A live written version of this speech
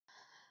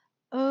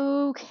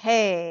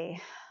Okay.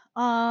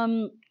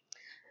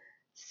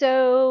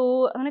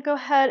 So I'm gonna go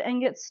ahead and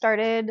get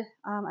started.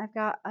 I've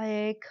got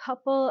a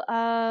couple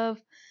of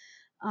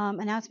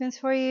announcements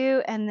for you,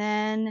 and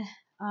then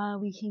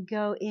we can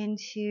go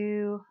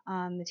into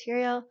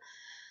material.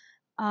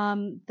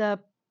 The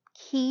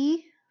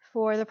key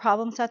for the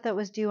problem set that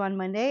was due on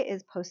Monday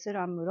is posted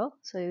on Moodle,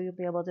 so you'll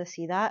be able to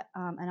see that,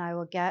 and I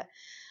will get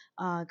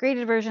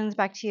graded versions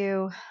back to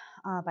you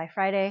by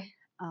Friday.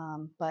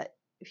 But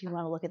if you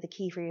want to look at the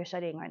key for your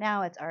studying right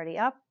now, it's already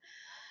up.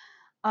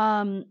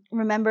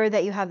 Remember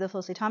that you have the flow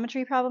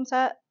cytometry problem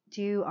set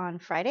due on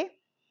Friday.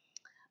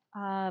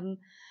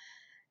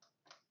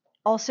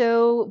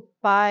 Also,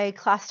 by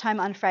class time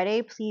on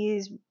Friday,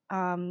 please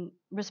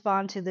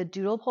respond to the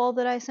doodle poll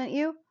that I sent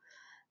you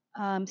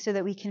so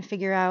that we can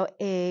figure out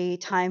a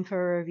time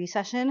for a review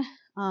session.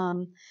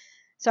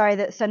 Sorry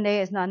that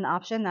Sunday is not an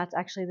option. That's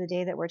actually the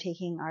day that we're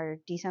taking our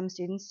DSEM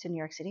students to New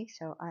York City,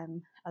 so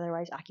I'm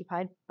otherwise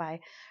occupied by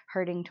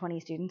herding 20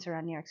 students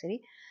around New York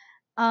City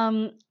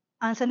on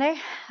Sunday.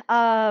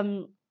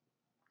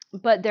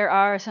 But there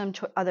are some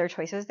other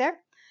choices there.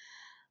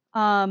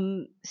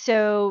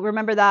 So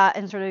remember that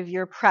in sort of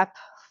your prep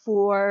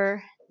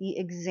for the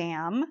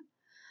exam.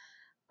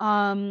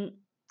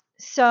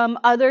 Some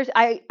others,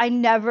 I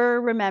never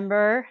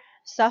remember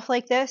stuff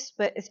like this,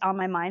 but it's on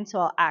my mind, so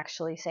I'll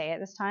actually say it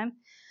this time.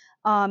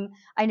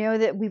 I know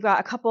that we've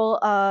got a couple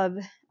of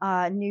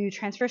new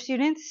transfer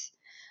students.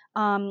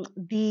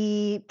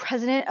 The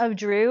president of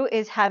Drew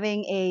is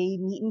having a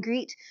meet and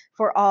greet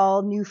for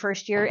all new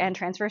first year and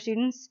transfer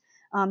students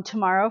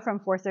tomorrow from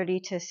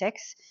 4:30 to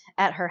 6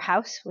 at her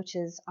house, which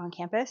is on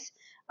campus,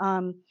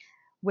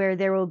 where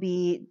there will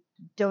be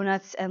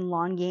donuts and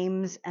lawn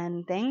games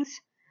and things.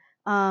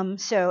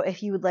 So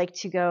if you would like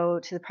to go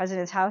to the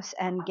president's house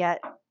and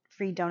get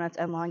free donuts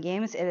and lawn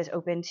games, it is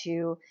open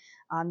to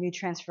new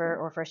transfer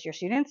or first year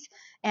students.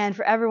 And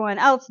for everyone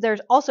else, there's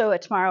also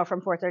tomorrow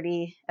from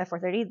 4:30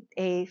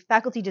 a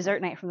faculty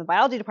dessert night from the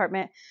biology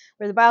department,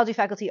 where the biology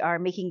faculty are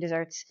making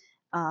desserts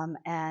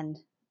and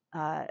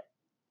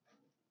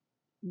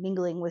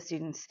mingling with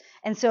students.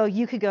 And so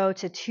you could go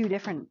to 2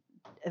 different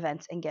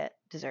events and get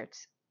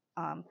desserts,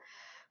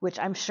 which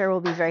I'm sure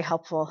will be very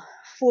helpful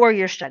for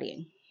your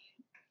studying.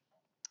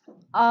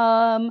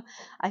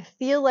 I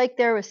feel like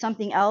there was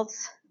something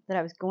else that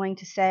I was going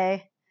to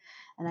say,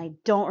 and I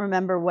don't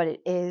remember what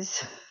it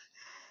is.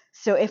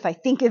 So if I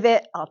think of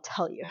it, I'll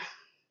tell you.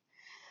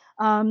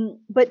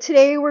 But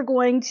today we're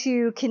going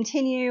to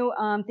continue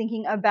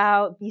thinking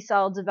about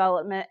B-cell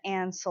development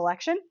and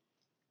selection.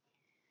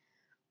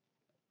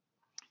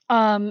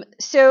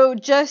 So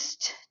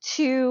just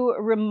to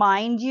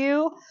remind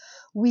you,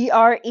 we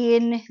are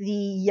in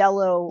the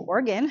yellow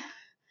organ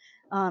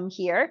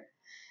here,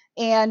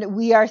 and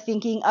we are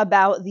thinking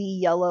about the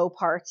yellow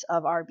parts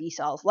of our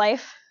B-cell's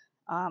life.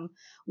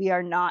 We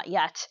are not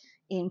yet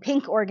in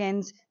pink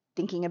organs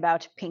thinking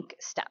about pink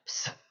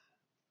steps.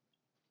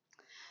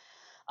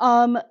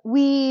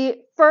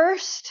 We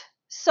first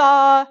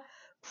saw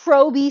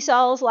pro-B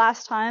cells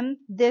last time.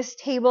 This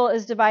table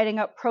is dividing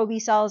up pro-B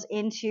cells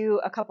into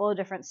a couple of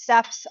different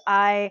steps.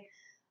 I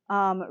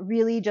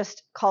really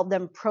just called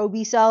them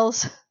pro-B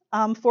cells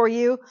for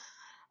you.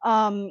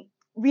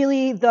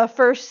 Really, the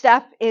first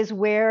step is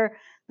where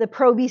the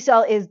pro-B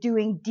cell is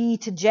doing D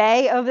to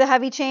J of the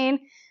heavy chain,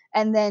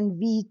 and then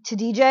V to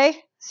DJ.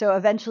 So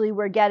eventually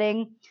we're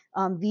getting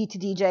V to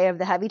DJ of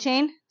the heavy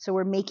chain. So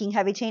we're making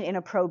heavy chain in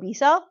a pro-B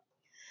cell.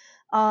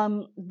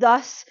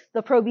 Thus,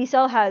 the pro-B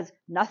cell has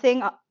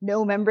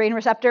no membrane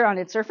receptor on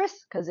its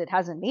surface because it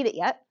hasn't made it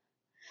yet.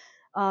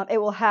 It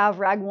will have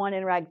RAG1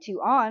 and RAG2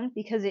 on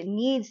because it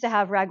needs to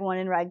have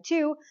RAG1 and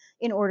RAG2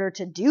 in order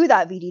to do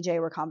that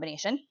VDJ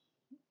recombination.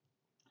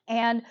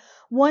 And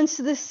once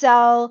the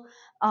cell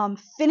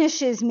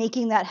finishes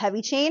making that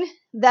heavy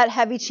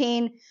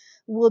chain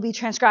will be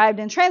transcribed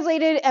and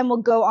translated and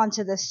will go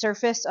onto the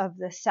surface of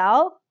the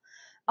cell,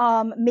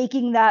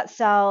 making that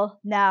cell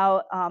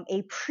now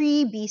a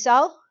pre-B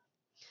cell.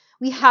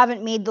 We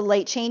haven't made the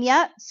light chain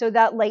yet, so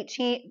that light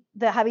chain,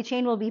 the heavy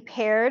chain, will be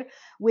paired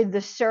with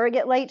the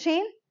surrogate light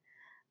chain,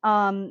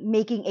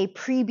 making a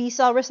pre-B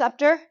cell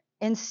receptor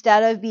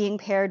instead of being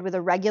paired with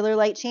a regular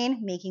light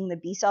chain, making the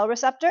B cell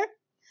receptor.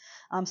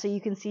 So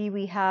you can see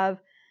we have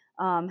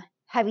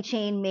heavy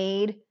chain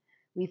made.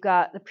 We've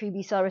got the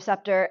pre-B cell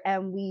receptor,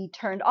 and we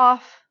turned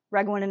off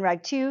RAG1 and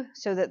RAG2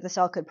 so that the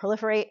cell could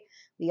proliferate.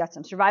 We got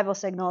some survival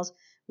signals.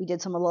 We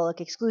did some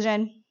allelic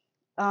exclusion.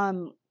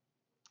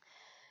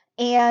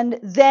 And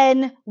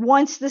then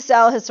once the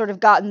cell has sort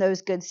of gotten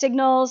those good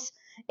signals,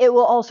 it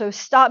will also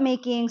stop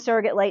making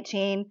surrogate light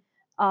chain,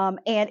 and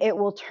it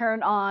will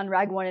turn on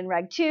RAG1 and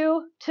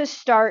RAG2 to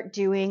start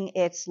doing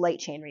its light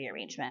chain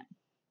rearrangement.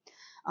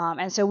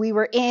 And so we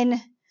were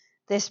in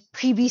this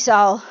pre-B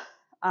cell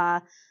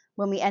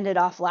when we ended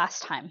off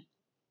last time.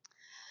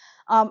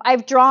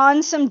 I've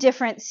drawn some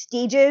different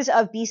stages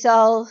of B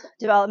cell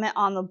development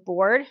on the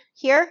board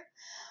here.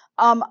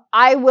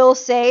 I will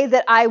say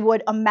that I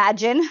would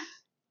imagine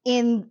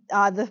in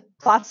the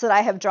plots that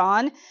I have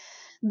drawn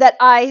that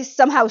I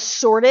somehow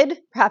sorted,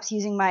 perhaps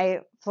using my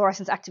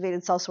fluorescence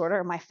activated cell sorter,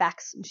 or my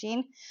FACS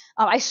machine.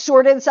 I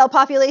sorted cell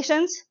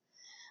populations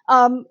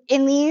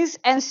in these.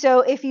 And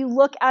so if you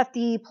look at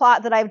the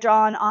plot that I've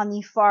drawn on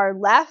the far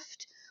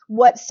left,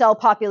 what cell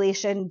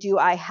population do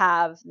I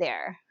have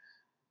there?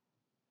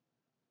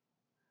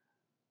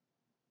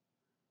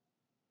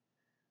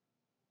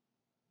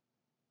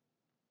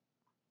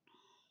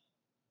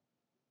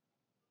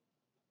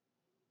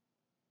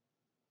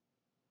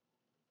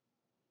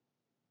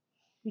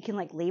 We can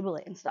like label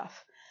it and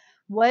stuff.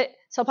 What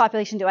cell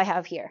population do I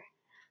have here?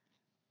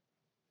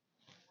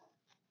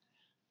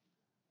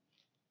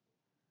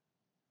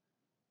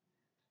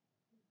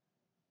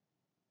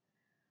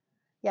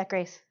 Yeah,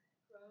 Grace.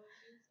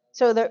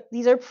 So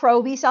these are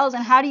pro B cells,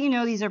 and how do you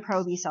know these are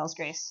pro B cells,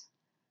 Grace?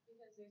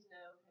 Because there's no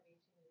heavy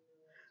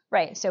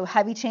chain. Right, so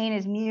heavy chain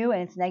is mu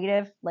and it's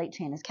negative, light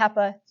chain is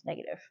kappa, it's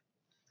negative.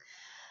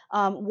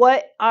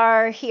 What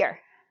are here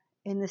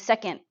in the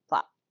second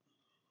plot?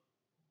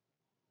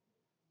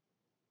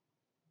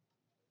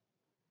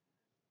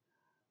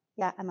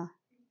 Yeah, Emma.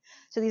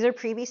 So these are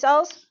pre-B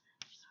cells.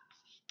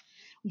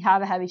 We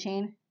have a heavy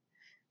chain.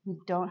 We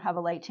don't have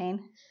a light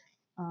chain.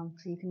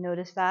 So you can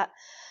notice that.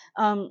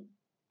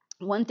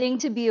 One thing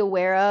to be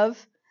aware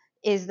of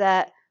is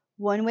that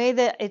one way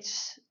that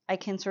I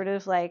can sort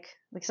of like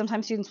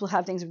sometimes students will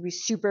have things be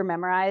super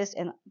memorized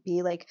and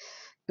be like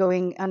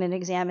going on an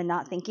exam and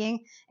not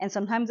thinking. And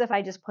sometimes if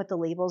I just put the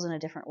labels in a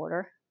different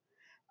order,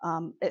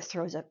 it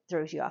throws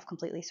you off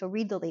completely. So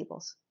read the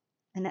labels.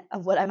 And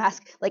of what I'm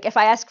asking, like if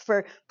I ask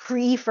for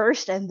pre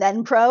first and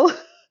then pro,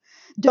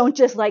 don't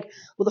just like,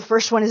 well, the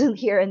first one isn't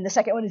here and the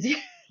second one is here.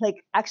 Like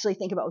actually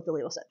think about what the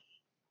label said.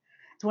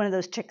 It's one of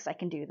those tricks I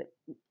can do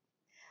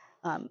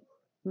that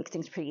makes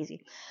things pretty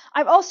easy.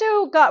 I've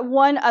also got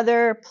one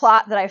other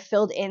plot that I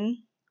filled in,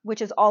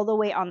 which is all the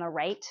way on the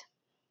right.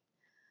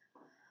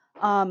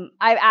 I've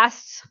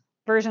asked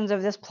versions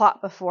of this plot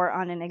before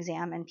on an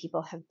exam and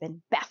people have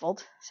been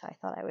baffled, so I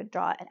thought I would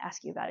draw it and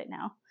ask you about it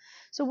now.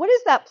 So what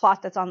is that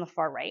plot that's on the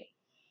far right?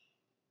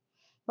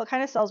 What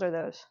kind of cells are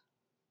those?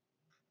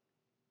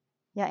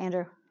 Yeah,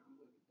 Andrew.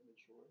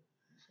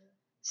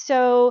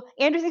 So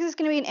Andrew thinks it's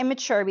going to be an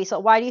immature B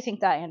cell. Why do you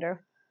think that, Andrew?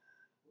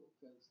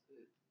 Because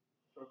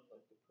from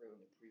like the pro and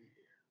the pre, it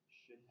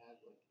should have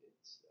like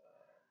its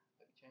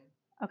heavy chain.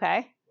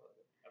 Okay.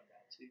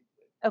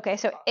 Well, okay,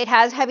 so it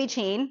has heavy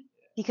chain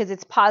because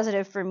it's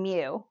positive for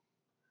mu.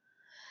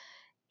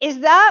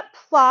 Is that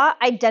plot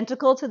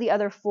identical to the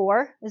other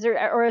four? Is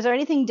there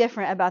anything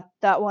different about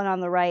that one on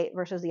the right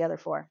versus the other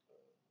four?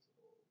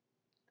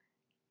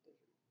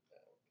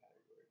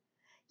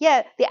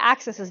 Yeah, the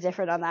axis is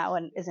different on that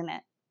one, isn't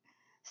it?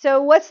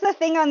 So what's the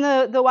thing on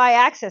the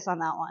y-axis on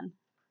that one?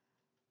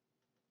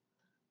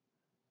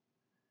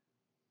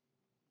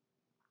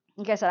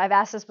 Like I said, I've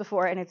asked this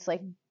before, and it's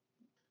like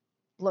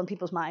blown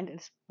people's mind.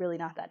 It's really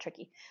not that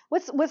tricky.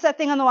 What's that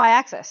thing on the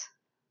y-axis?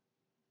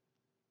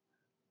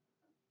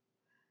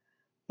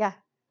 Yeah.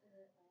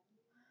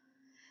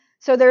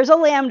 So there's a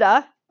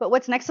lambda, but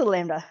what's next to the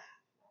lambda?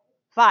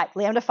 5.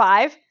 Lambda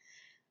 5.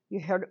 We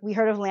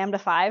heard of lambda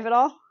 5 at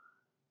all?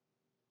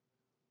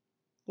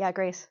 Yeah,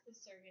 Grace.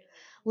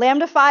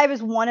 Lambda 5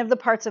 is one of the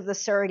parts of the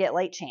surrogate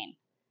light chain.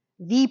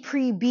 V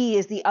pre B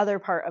is the other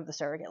part of the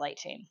surrogate light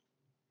chain.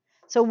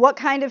 So what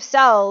kind of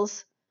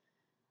cells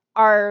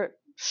are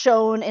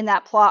shown in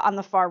that plot on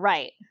the far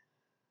right?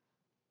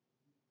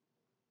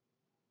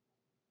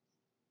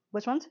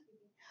 Which ones?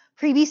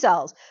 Pre-B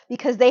cells,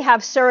 because they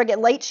have surrogate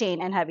light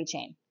chain and heavy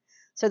chain.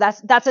 So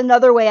that's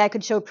another way I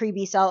could show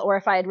pre-B cell, or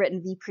if I had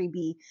written V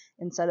pre-B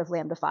instead of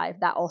lambda 5,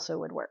 that also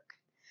would work.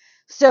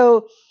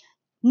 So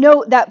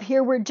note that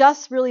here we're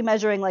just really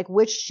measuring like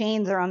which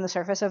chains are on the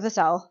surface of the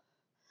cell.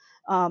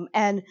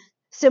 And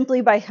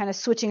simply by kind of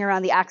switching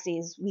around the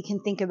axes, we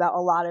can think about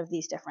a lot of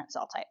these different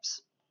cell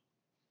types.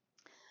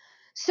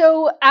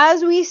 So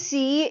as we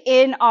see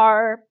in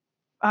our,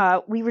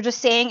 we were just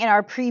saying in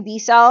our pre-B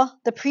cell,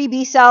 the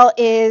pre-B cell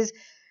is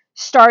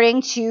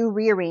starting to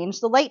rearrange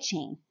the light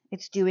chain.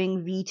 It's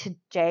doing V to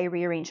J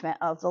rearrangement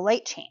of the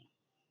light chain.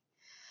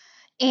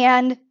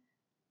 And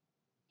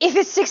if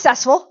it's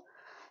successful,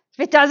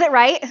 if it does it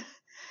right,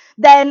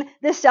 then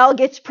the cell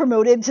gets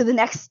promoted to the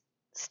next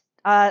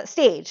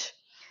stage.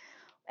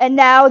 And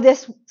now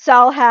this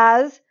cell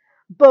has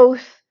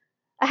both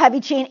a heavy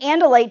chain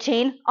and a light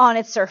chain on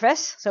its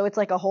surface. So it's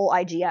like a whole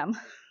IgM.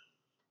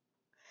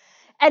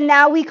 And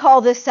now we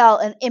call this cell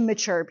an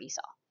immature B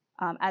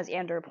cell, as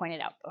Andrew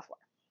pointed out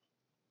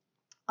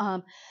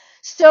before.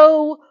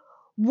 So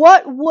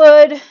what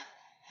would,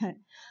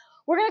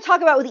 we're going to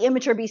talk about what the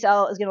immature B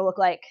cell is going to look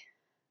like.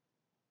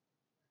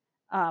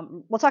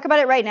 We'll talk about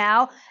it right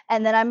now,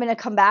 and then I'm going to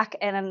come back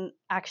and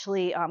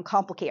actually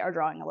complicate our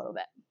drawing a little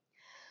bit.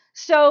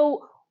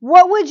 So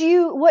what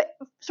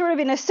sort of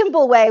in a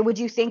simple way would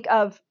you think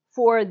of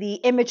for the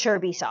immature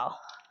B cell?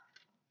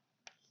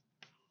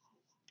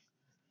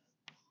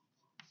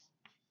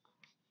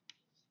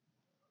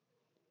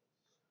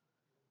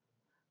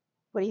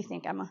 What do you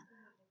think, Emma?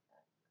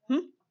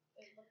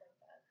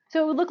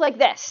 So it would look like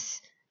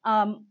this.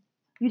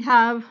 you'd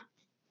have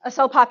a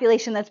cell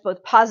population that's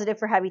both positive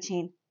for heavy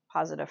chain,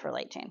 positive for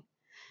light chain.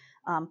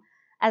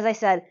 As I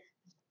said,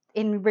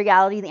 in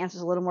reality, the answer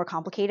is a little more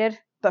complicated,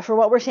 but for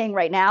what we're saying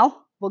right now,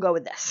 we'll go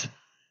with this.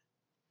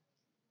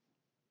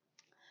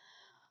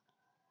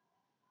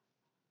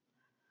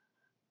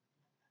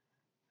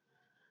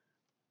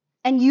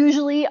 And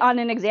usually on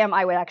an exam,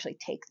 I would actually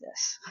take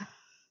this.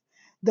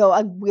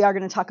 Though we are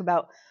going to talk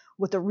about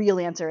what the real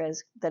answer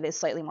is that is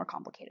slightly more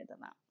complicated than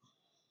that.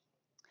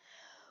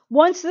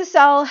 Once the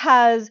cell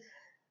has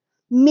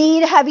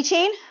made a heavy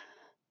chain,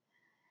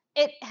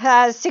 it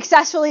has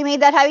successfully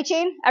made that heavy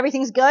chain,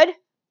 everything's good,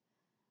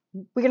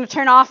 we're going to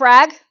turn off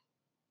RAG,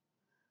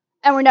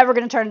 and we're never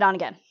going to turn it on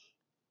again.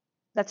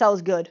 That cell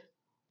is good.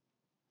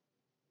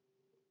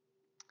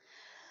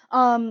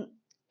 And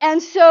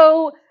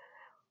so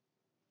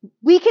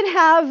we can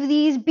have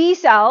these B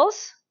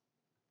cells.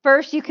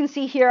 First, you can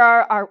see here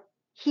are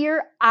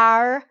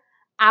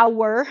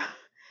our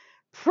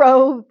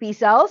pro B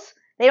cells.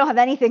 They don't have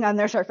anything on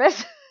their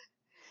surface.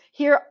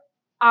 Here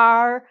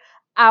are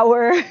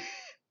our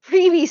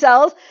pre-B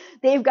cells.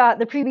 They've got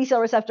the pre-B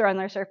cell receptor on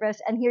their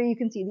surface. And here you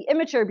can see the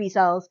immature B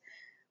cells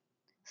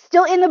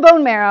still in the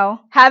bone marrow,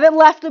 haven't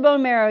left the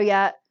bone marrow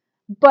yet,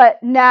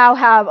 but now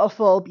have a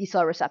full B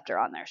cell receptor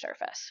on their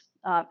surface.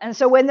 And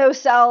so when those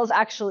cells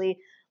actually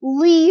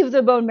leave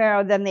the bone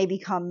marrow, then they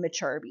become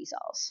mature B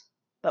cells.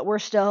 But we're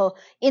still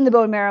in the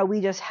bone marrow, we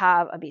just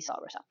have a B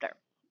cell receptor.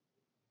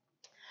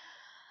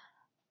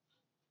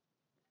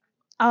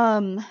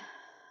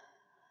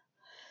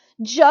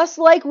 Just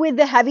like with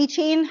the heavy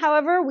chain,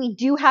 however, we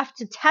do have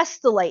to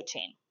test the light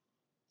chain.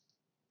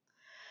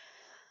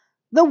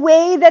 The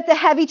way that the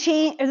heavy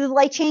chain or the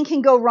light chain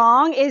can go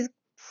wrong is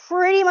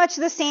pretty much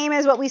the same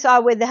as what we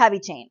saw with the heavy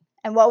chain.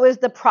 And what was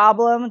the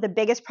problem, the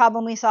biggest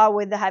problem we saw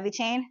with the heavy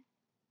chain?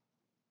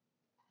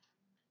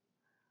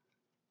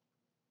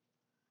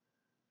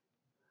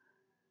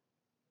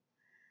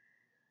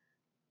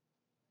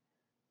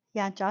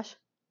 Yeah, Josh?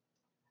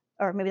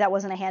 Or maybe that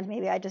wasn't a hand,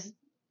 maybe I just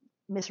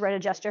misread a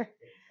gesture.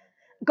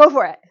 Go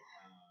for it.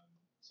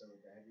 So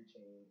with the heavy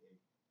chain,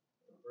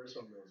 if the first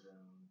one goes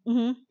wrong,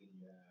 Mm-hmm. then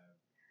you have,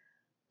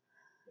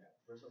 the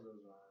first one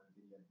goes wrong,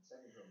 then you have the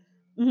second chromosome,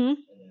 Mm-hmm.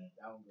 and then if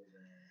that one goes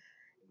wrong,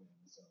 then you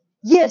have the cell.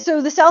 Yeah,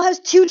 so the cell has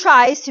 2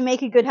 tries to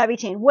make a good heavy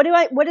chain. What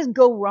does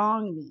go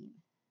wrong mean?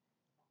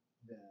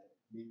 That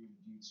maybe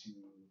due to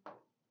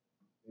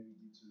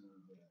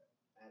the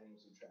adding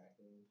and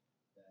subtracting,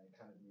 that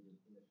kind of made an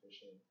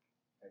inefficient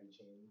heavy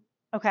chain.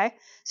 Okay,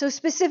 so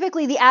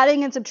specifically the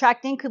adding and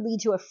subtracting could lead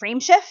to a frame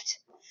shift,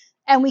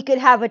 and we could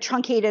have a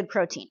truncated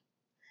protein.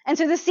 And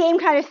so the same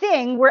kind of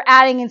thing, we're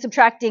adding and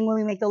subtracting when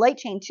we make the light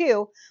chain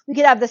too, we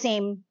could have the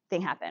same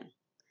thing happen.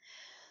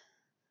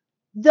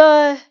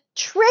 The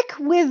trick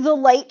with the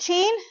light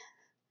chain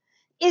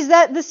is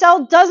that the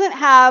cell doesn't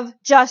have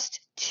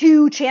just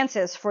 2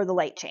 chances for the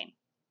light chain.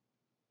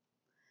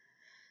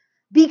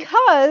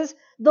 Because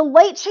the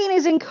light chain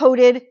is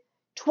encoded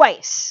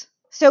twice.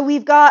 So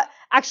we've got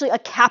actually a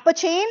kappa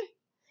chain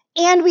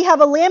and we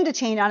have a lambda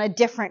chain on a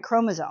different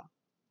chromosome.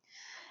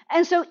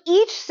 And so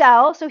each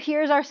cell, so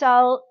here's our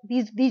cell,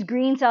 these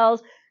green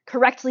cells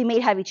correctly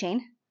made heavy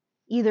chain,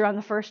 either on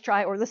the first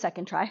try or the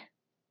second try.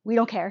 We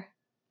don't care.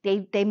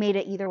 They made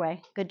it either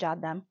way. Good job,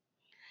 them.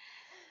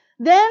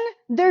 Then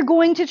they're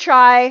going to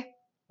try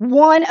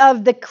one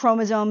of the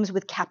chromosomes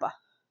with kappa.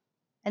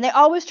 And they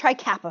always try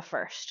kappa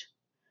first.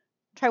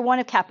 Try one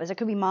of kappas. It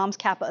could be mom's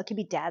kappa. It could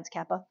be dad's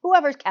kappa.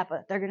 Whoever's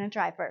kappa, they're going to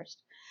try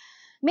first.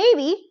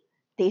 Maybe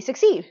they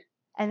succeed.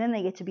 And then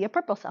they get to be a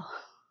purple cell.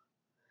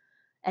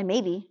 And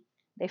maybe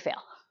they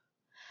fail.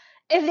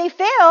 If they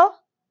fail,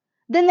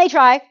 then they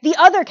try the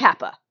other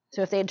kappa.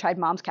 So if they had tried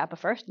mom's kappa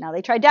first, now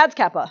they try dad's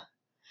kappa.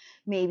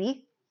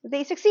 Maybe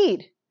they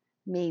succeed.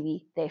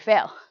 Maybe they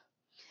fail.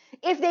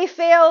 If they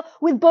fail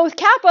with both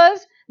kappas,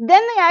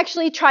 then they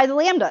actually try the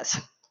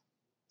lambdas.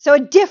 So a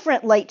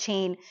different light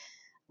chain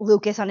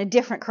Lucas on a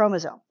different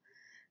chromosome.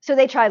 So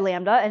they try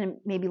lambda, and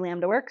maybe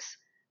lambda works,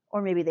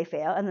 or maybe they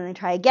fail, and then they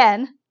try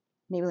again.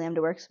 Maybe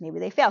lambda works, maybe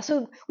they fail.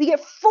 So we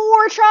get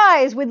 4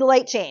 tries with the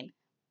light chain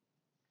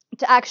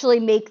to actually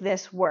make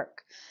this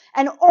work.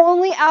 And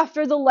only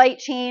after the light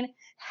chain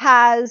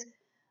has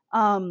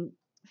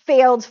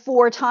failed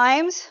 4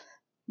 times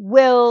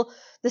will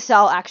the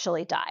cell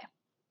actually die.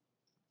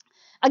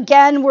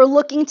 Again, we're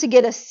looking to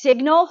get a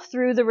signal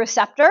through the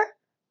receptor.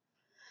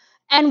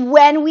 And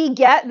when we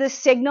get the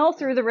signal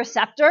through the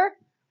receptor,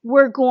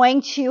 we're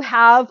going to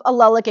have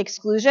allelic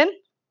exclusion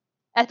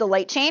at the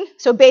light chain.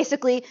 So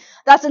basically,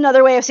 that's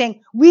another way of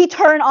saying we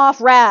turn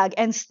off RAG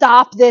and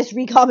stop this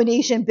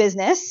recombination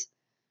business.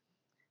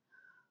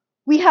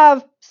 We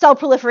have cell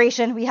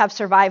proliferation, we have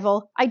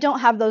survival. I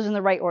don't have those in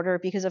the right order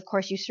because, of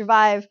course, you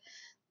survive,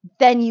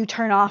 then you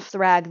turn off the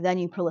RAG, then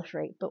you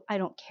proliferate. But I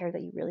don't care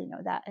that you really know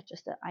that. It's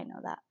just that I know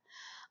that.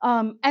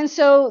 And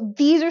so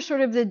these are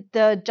sort of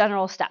the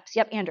general steps.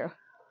 Yep, Andrew.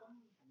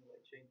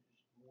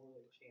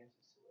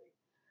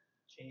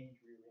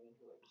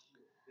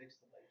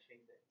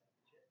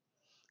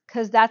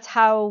 Because that's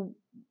how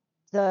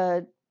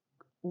the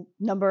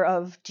number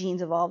of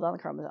genes evolved on the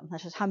chromosome.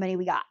 That's just how many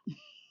we got.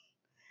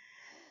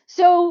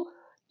 So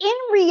in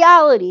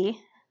reality,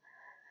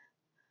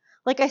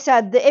 like I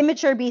said, the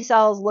immature B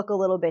cells look a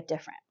little bit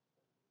different.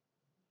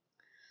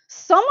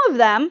 Some of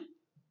them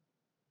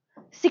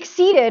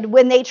succeeded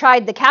when they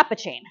tried the kappa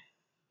chain.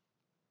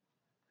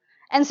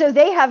 And so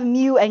they have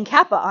mu and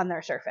kappa on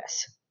their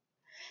surface.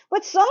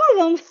 But some of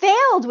them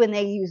failed when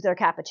they used their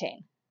kappa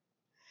chain.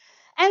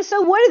 And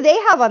so what do they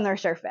have on their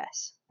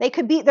surface?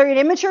 They're an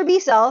immature B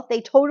cell.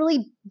 They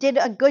totally did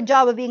a good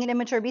job of being an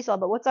immature B cell,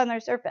 but what's on their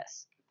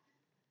surface?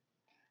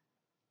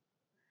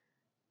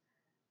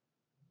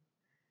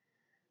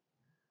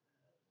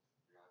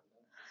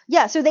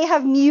 Yeah, so they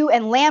have mu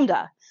and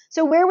lambda.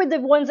 So where would the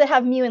ones that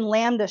have mu and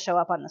lambda show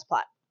up on this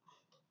plot?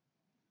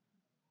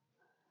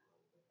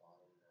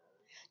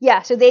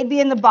 Yeah, so they'd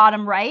be in the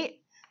bottom right.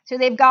 So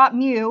they've got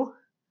mu,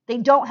 they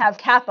don't have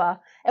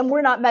kappa, and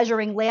we're not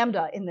measuring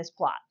lambda in this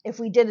plot. If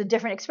we did a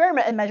different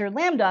experiment and measured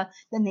lambda,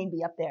 then they'd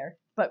be up there,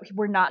 but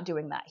we're not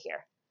doing that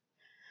here.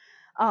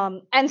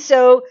 And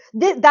so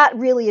that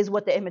really is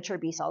what the immature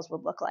B cells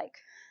would look like.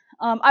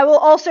 I will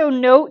also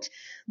note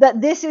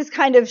that this is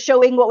kind of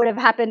showing what would have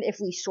happened if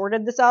we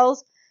sorted the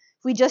cells.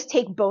 If we just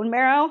take bone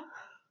marrow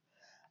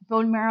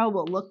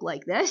will look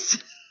like this.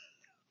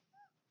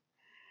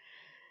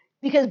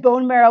 Because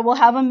bone marrow will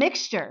have a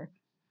mixture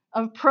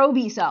of pro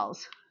B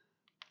cells,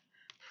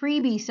 pre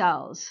B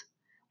cells,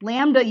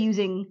 lambda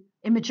using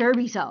immature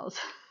B cells,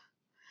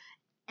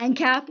 and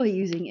kappa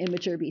using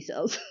immature B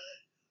cells.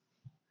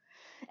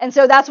 And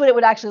so that's what it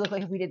would actually look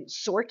like if we didn't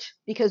sort,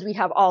 because we'd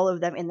have all of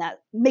them in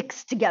that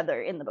mixed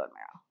together in the bone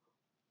marrow.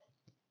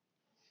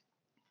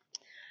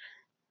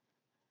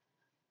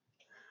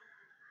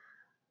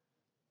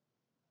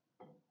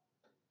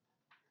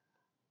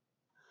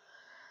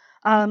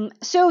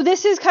 So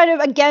this is kind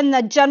of, again,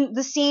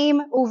 the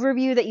same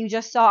overview that you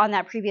just saw on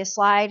that previous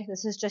slide.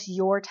 This is just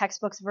your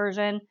textbook's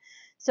version.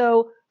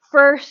 So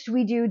first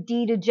we do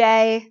D to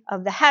J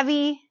of the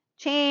heavy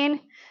chain.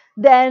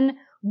 Then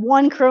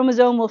one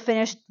chromosome will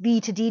finish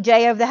B to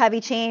DJ of the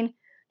heavy chain.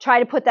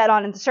 Try to put that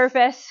on the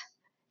surface.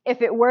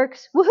 If it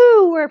works,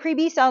 woohoo, we're a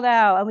pre-B cell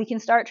now, and we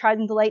can start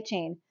trident to light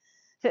chain.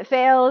 If it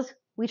fails,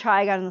 we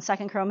try again on the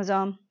second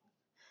chromosome,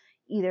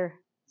 either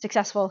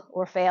successful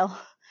or fail.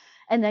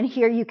 And then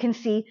here you can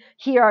see,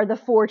 here are the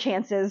 4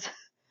 chances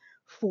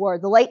for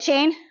the light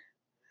chain.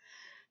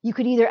 You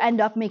could either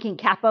end up making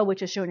kappa,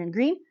 which is shown in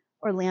green,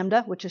 or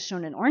lambda, which is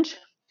shown in orange.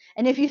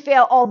 And if you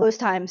fail all those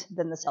times,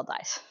 then the cell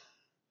dies.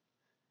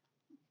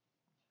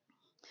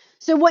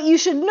 So what you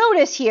should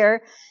notice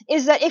here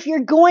is that if you're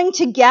going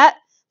to get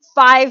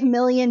 5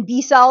 million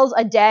B cells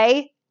a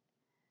day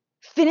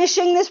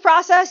finishing this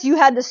process, you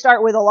had to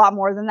start with a lot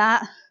more than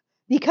that,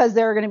 because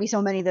there are going to be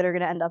so many that are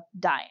going to end up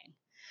dying.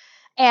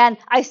 And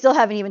I still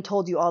haven't even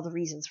told you all the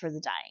reasons for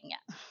the dying yet.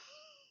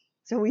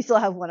 So we still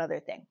have one other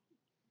thing.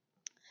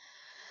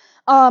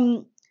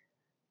 And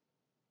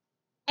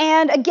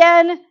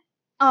again,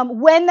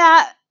 when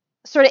that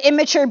sort of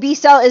immature B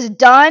cell is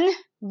done,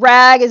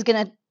 RAG is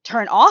going to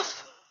turn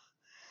off.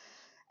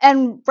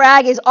 And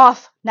RAG is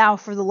off now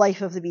for the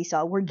life of the B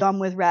cell. We're done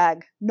with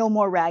RAG. No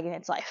more RAG in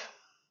its life.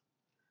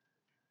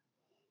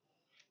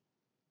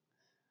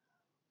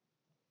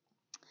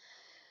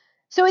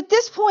 So at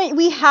this point,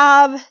 we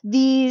have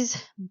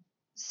these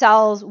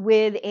cells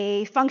with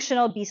a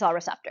functional B cell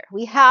receptor.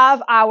 We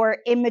have our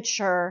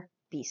immature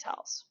B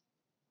cells.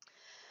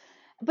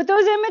 But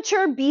those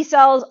immature B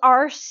cells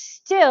are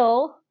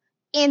still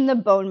in the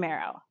bone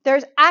marrow.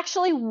 There's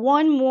actually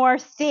one more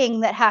thing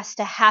that has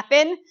to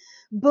happen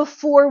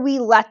before we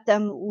let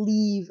them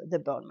leave the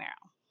bone marrow.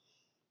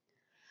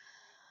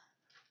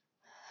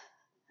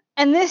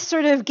 And this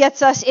sort of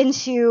gets us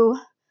into,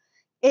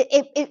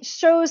 it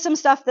shows some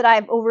stuff that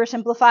I've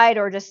oversimplified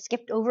or just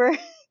skipped over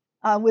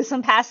with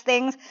some past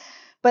things,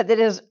 but that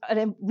is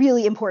a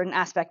really important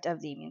aspect of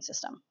the immune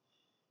system.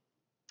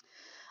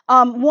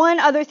 One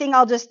other thing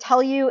I'll just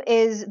tell you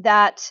is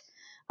that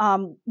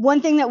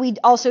one thing that we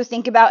also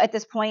think about at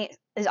this point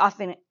is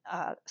often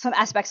some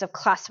aspects of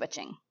class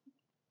switching.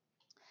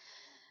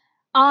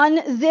 On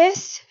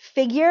this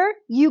figure,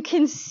 you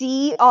can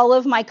see all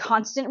of my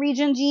constant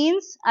region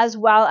genes as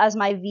well as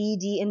my V,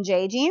 D, and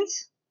J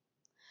genes.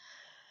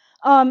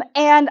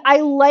 And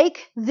I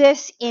like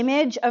this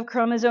image of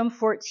chromosome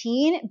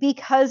 14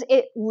 because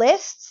it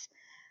lists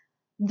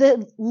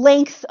the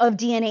length of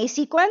DNA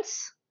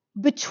sequence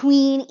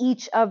between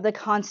each of the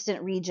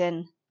constant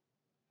region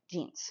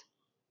genes.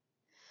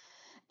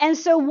 And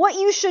so what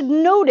you should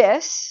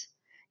notice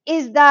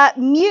is that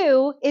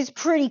mu is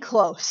pretty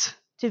close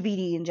to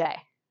VD and J.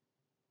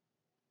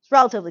 It's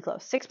relatively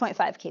close, 6.5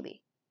 kb.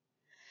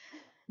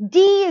 D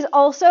is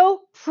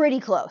also pretty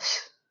close.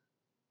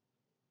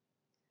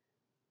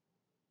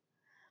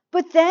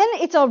 But then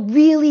it's a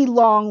really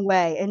long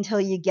way until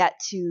you get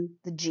to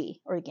the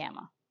G or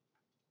gamma.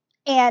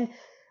 And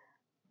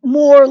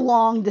more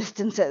long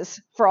distances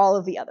for all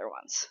of the other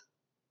ones.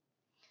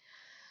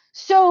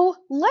 So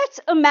let's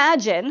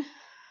imagine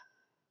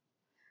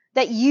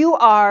that you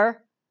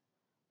are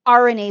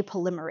RNA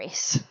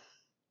polymerase.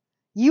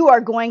 You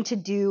are going to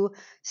do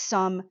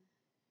some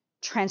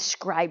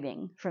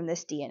transcribing from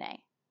this DNA.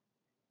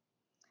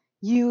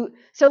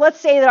 So let's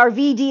say that our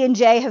V, D, and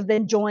J have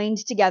been joined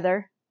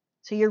together.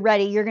 So you're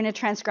ready, you're going to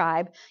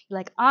transcribe. You're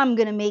like, I'm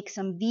going to make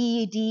some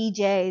V, D,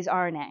 J's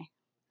RNA.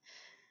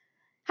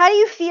 How do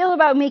you feel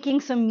about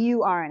making some mu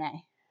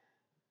RNA?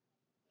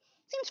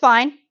 Seems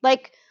fine.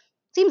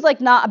 Seems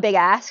like not a big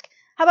ask.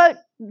 How about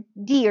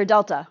D or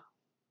delta?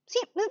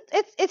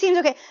 It seems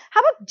okay.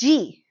 How about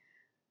G?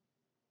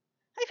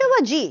 How do you feel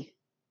about G?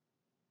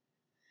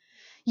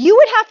 You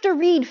would have to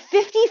read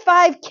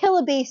 55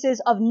 kilobases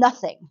of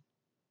nothing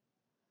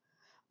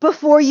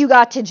before you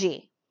got to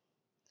G.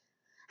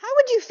 How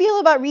would you feel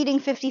about reading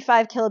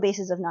 55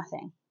 kilobases of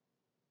nothing?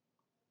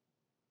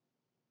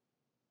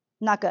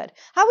 Not good.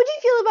 How would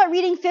you feel about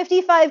reading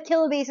 55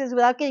 kilobases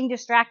without getting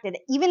distracted,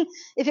 even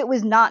if it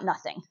was not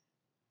nothing?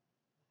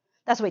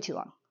 That's way too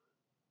long.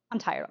 I'm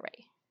tired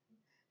already.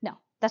 No,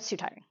 that's too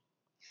tiring.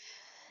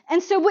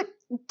 And so what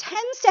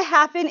tends to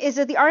happen is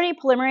that the RNA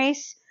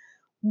polymerase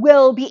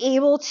will be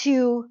able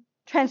to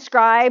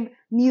transcribe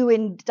mu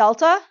and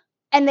delta,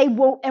 and they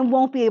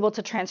won't be able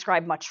to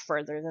transcribe much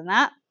further than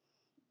that.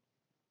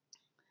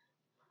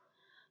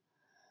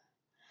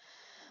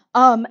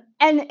 And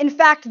in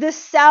fact, this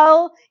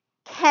cell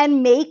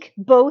can make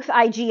both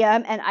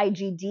IgM and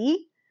IgD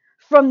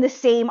from the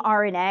same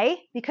RNA,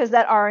 because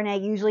that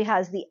RNA usually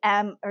has the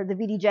M, or the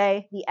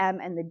VDJ, the M,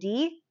 and the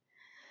D,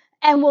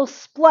 and will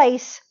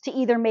splice to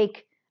either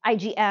make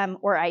IgM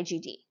or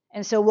IgD.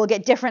 And so we'll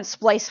get different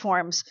splice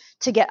forms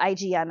to get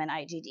IgM and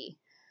IgD.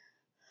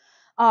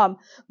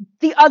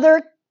 The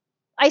other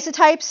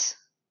isotypes,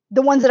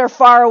 the ones that are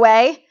far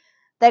away,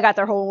 they got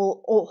their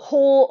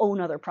whole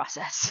own other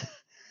process,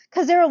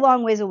 because they're a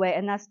long ways away,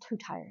 and that's too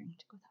tiring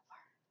to go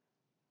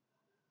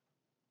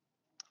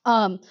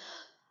that far.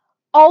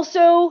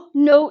 Also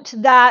note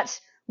that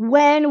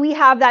when we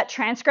have that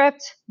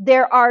transcript,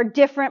 there are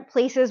different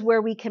places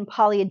where we can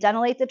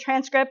polyadenylate the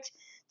transcript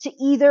to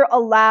either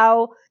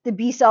allow the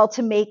B cell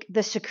to make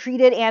the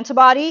secreted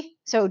antibody,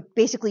 so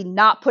basically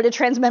not put a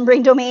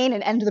transmembrane domain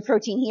and end the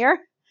protein here,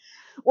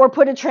 or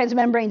put a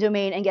transmembrane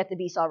domain and get the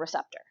B cell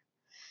receptor.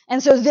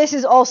 And so this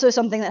is also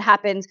something that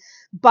happens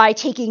by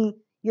taking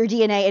your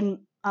DNA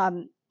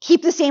and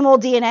keep the same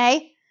old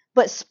DNA,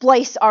 but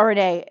splice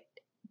RNA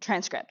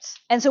transcripts.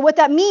 And so what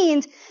that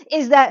means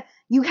is that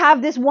you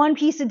have this one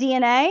piece of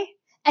DNA,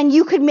 and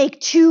you could make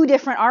two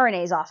different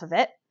RNAs off of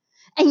it,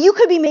 and you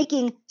could be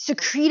making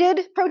secreted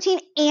protein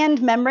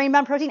and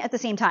membrane-bound protein at the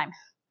same time,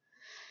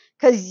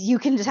 because you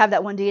can just have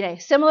that one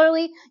DNA.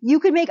 Similarly, you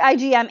could make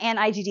IgM and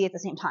IgD at the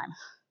same time,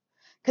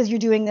 because you're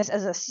doing this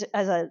as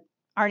a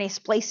RNA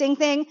splicing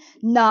thing,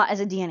 not as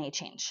a DNA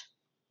change.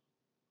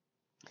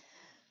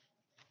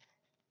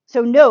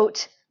 So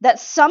note that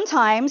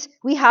sometimes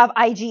we have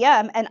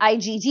IgM and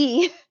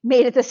IgD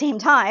made at the same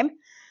time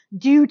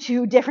due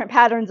to different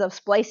patterns of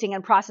splicing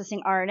and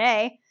processing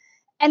RNA.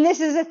 And this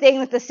is a thing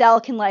that the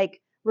cell can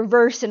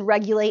reverse and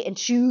regulate and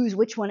choose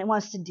which one it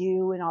wants to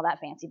do and all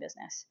that fancy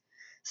business.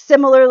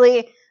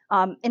 Similarly,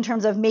 in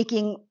terms of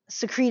making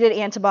secreted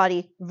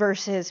antibody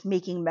versus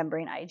making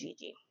membrane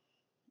IgG.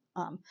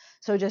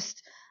 So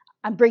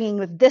I'm bringing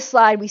with this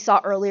slide we saw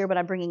earlier, but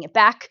I'm bringing it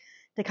back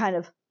to kind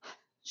of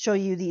show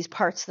you these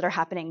parts that are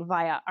happening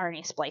via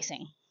RNA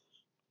splicing.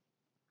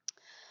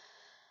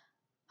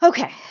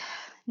 Okay,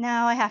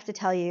 now I have to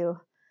tell you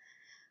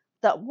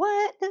the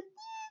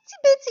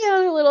itsy-bitsy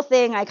other little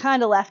thing I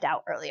kind of left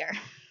out earlier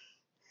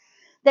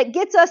that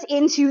gets us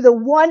into the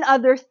one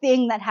other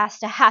thing that has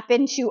to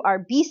happen to our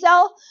B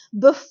cell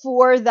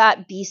before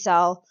that B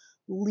cell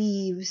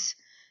leaves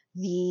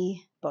the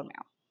bone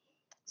marrow.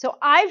 So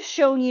I've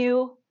shown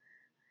you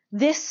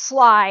this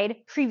slide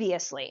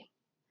previously,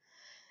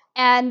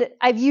 and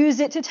I've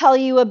used it to tell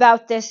you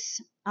about this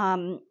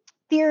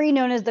theory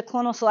known as the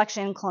clonal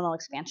selection, clonal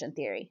expansion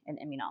theory in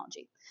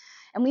immunology.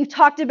 And we've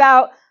talked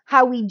about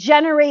how we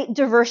generate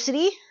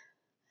diversity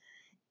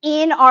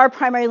in our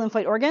primary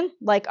lymphoid organ,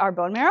 like our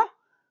bone marrow.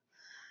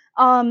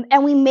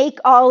 And we make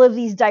all of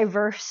these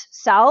diverse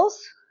cells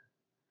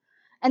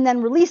and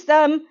then release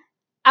them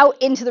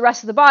out into the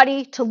rest of the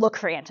body to look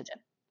for antigen.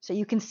 So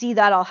you can see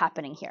that all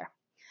happening here.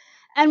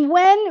 And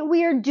when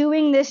we are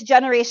doing this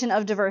generation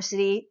of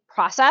diversity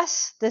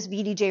process, this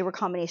VDJ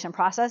recombination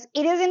process,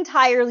 it is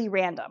entirely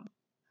random.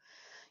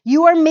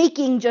 You are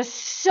making just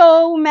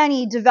so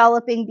many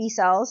developing B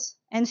cells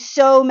and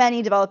so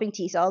many developing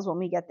T cells when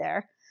we get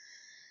there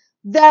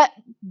that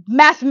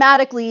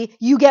mathematically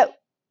you get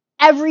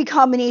every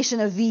combination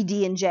of V,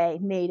 D, and J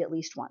made at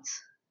least once.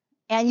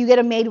 And you get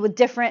them made with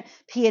different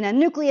P and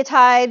N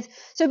nucleotides.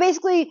 So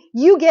basically,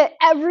 you get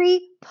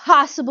every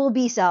possible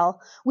B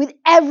cell with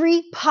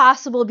every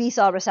possible B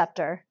cell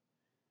receptor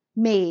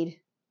made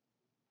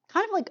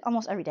kind of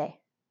almost every day,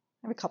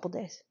 every couple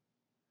days.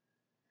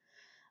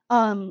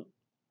 And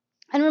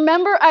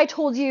remember I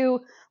told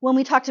you when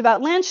we talked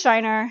about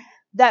Landsteiner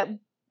that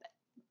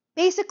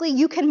basically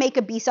you can make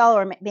a B cell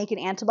or make an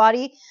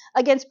antibody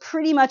against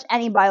pretty much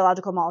any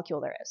biological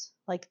molecule there is.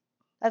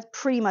 That's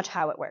pretty much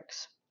how it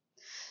works.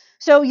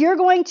 So you're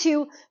going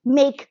to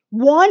make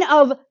one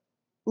of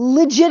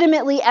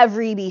legitimately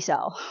every B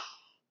cell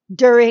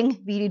during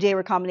BDJ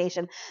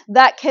recombination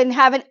that can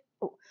have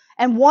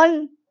and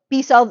one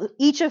B cell,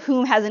 each of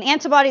whom has an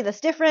antibody that's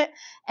different,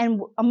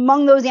 and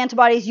among those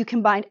antibodies you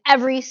can bind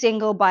every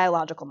single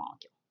biological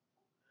molecule.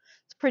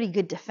 It's pretty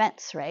good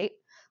defense, right?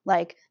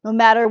 Like, no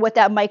matter what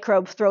that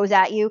microbe throws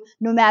at you,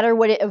 no matter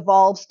what it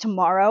evolves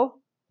tomorrow,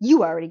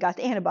 you already got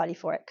the antibody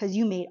for it because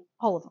you made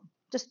all of them,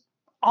 just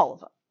all of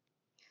them.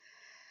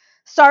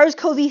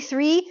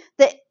 SARS-CoV-3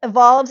 that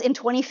evolves in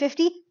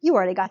 2050, you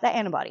already got that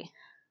antibody.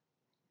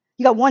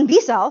 You got one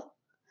B cell.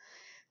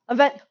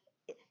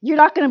 You're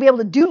not going to be able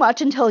to do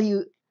much until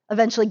you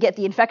eventually get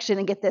the infection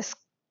and get this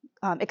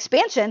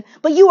expansion,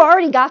 but you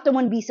already got the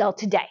one B cell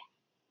today.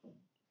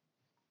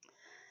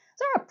 Is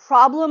there a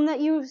problem that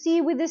you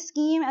see with this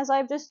scheme as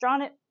I've just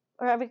drawn it,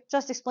 or I've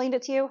just explained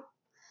it to you?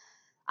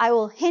 I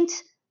will hint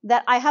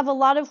that I have a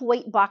lot of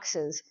white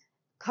boxes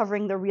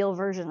covering the real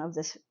version of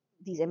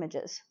these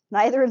images.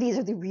 Neither of these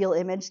are the real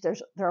image. There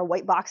are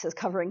white boxes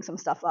covering some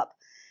stuff up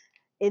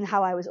in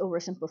how I was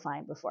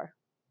oversimplifying before.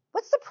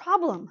 What's the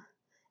problem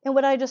in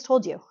what I just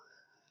told you?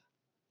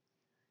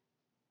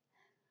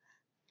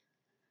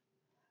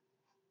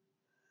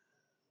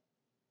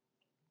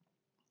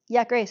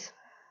 Yeah, Grace.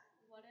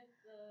 What if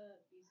the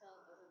B cell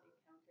doesn't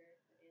encounter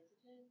the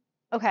antigen?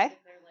 Okay.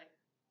 If they're like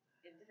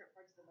in different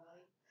parts of the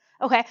body?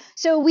 Okay,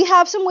 so we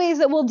have some ways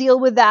that we'll deal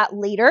with that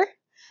later.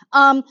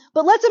 But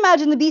let's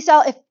imagine the B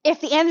cell,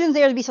 if the antigen's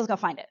there, the B cell's gonna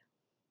find it.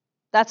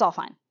 That's all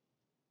fine.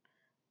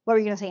 What were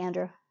you gonna say,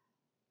 Andrew? I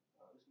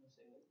was gonna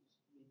say like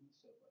maybe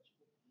so much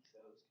of the B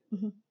cells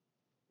can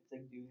it's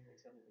like doing like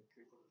something like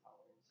critical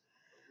tolerance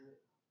over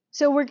it.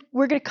 So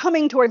we're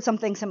coming towards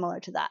something similar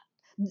to that.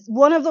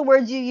 One of the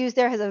words you use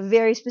there has a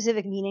very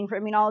specific meaning for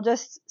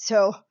immunologists,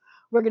 so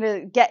we're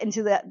gonna get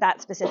into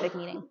that specific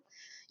meaning.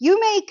 You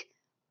make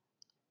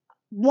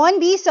one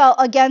B cell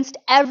against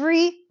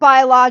every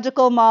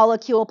biological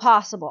molecule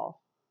possible.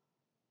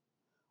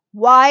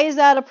 Why is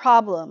that a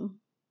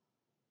problem?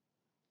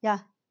 Yeah.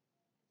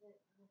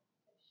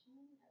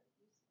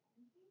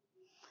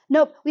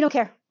 Nope, we don't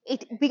care.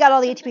 We got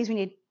all the ATPs we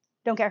need.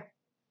 Don't care.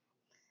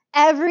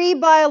 Every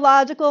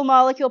biological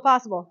molecule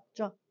possible.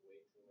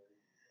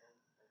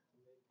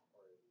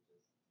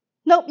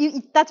 Nope,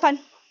 that's fine.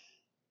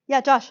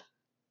 Yeah, Josh.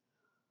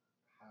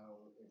 How,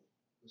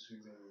 let's for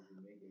example, if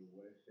you make it,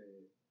 what if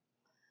it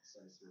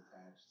decides to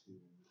attach to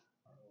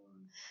our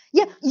own?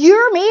 Yeah,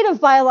 you're made of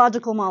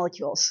biological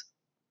molecules,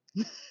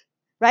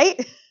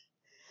 right?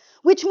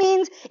 Which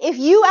means if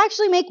you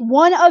actually make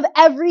one of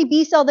every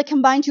B cell that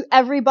can bind to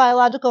every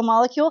biological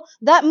molecule,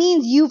 that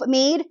means you've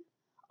made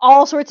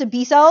all sorts of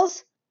B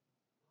cells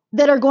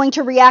that are going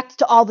to react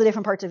to all the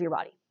different parts of your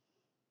body.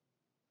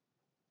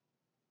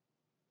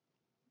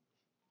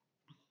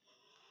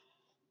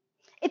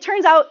 It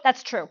turns out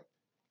that's true.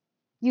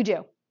 You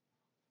do.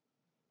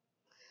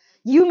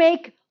 You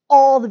make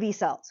all the B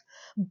cells.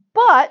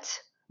 But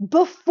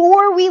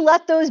before we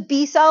let those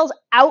B cells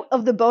out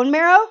of the bone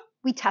marrow,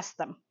 we test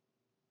them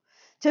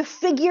to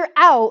figure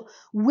out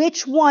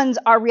which ones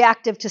are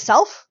reactive to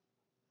self.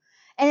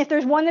 And if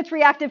there's one that's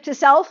reactive to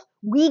self,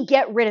 we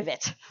get rid of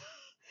it.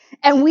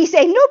 And we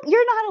say, nope,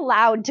 you're not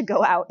allowed to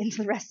go out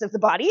into the rest of the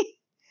body.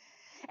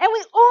 And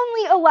we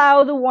only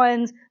allow the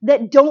ones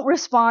that don't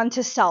respond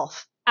to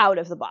self out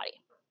of the body.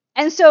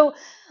 And so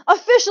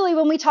officially,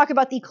 when we talk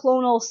about the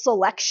clonal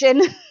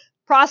selection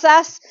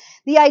process,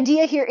 the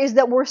idea here is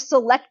that we're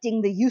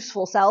selecting the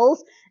useful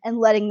cells and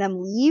letting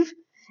them leave.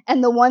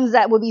 And the ones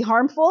that would be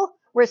harmful,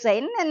 we're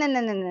saying,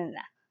 no.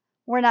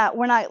 We're not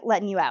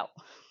letting you out.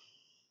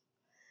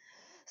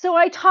 So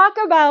I talk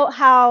about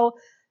how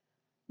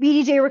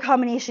BDJ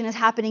recombination is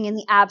happening in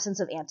the absence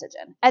of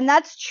antigen. And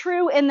that's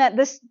true in that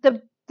this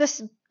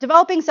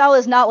developing cell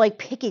is not like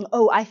picking,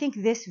 oh, I think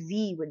this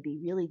V would be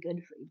really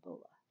good for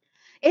Ebola.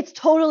 It's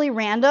totally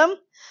random,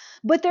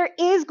 but there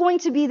is going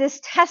to be this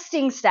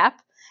testing step,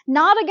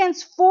 not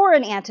against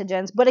foreign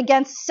antigens, but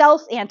against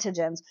self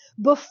antigens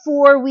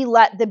before we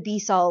let the B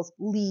cells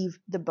leave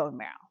the bone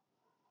marrow.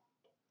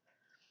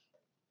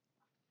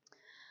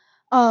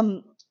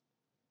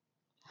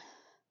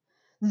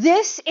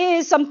 This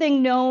is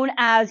something known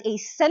as a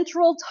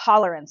central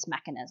tolerance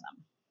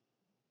mechanism.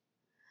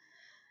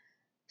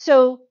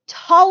 So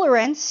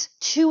tolerance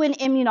to an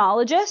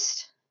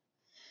immunologist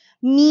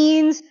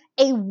means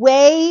a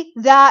way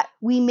that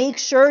we make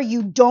sure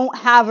you don't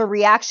have a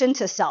reaction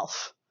to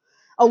self,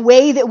 a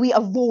way that we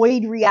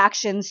avoid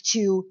reactions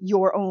to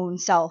your own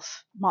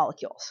self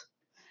molecules.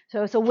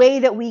 So it's a way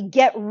that we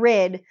get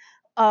rid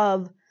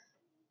of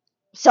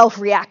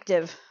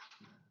self-reactive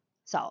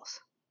cells.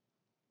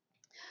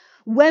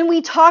 When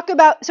we talk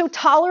about, so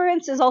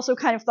tolerance is also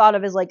kind of thought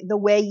of as like the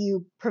way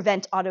you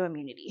prevent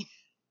autoimmunity.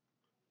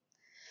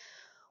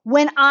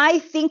 When I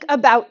think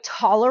about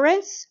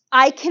tolerance,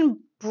 I can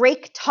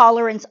break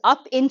tolerance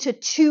up into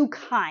two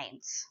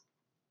kinds.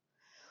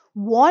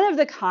 One of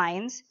the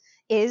kinds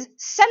is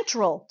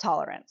central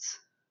tolerance.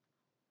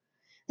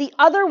 The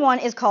other one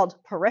is called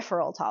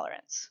peripheral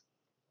tolerance.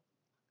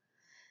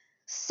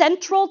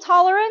 Central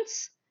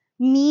tolerance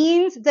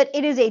means that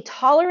it is a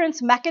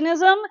tolerance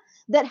mechanism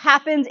that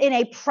happens in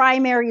a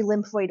primary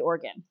lymphoid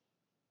organ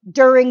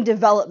during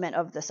development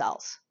of the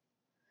cells.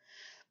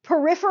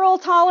 Peripheral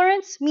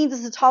tolerance means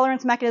it's a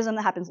tolerance mechanism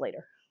that happens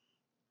later.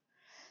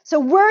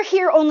 So we're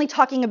here only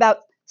talking about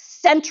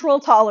central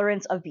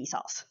tolerance of B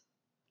cells.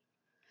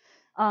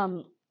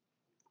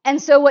 And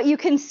so what you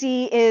can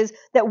see is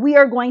that we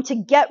are going to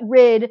get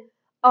rid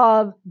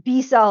of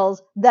B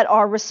cells that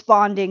are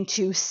responding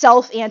to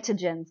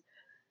self-antigens.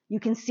 You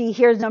can see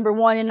here's number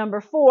 1 and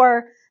number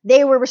 4.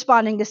 They were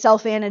responding to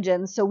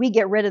self-antigens, so we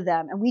get rid of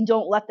them, and we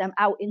don't let them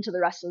out into the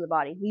rest of the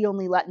body. We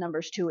only let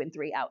numbers 2 and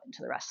 3 out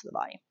into the rest of the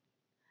body.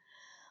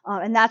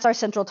 And that's our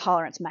central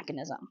tolerance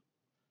mechanism.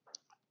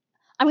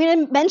 I'm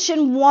going to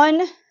mention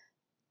one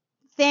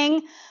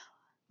thing.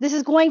 This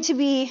is going to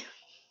be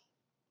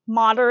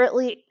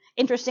moderately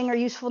interesting or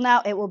useful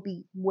now. It will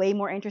be way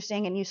more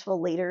interesting and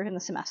useful later in the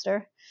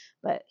semester,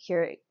 but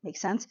here it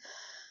makes sense.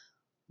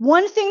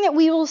 One thing that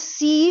we will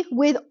see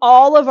with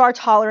all of our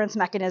tolerance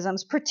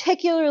mechanisms,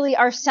 particularly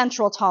our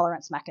central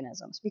tolerance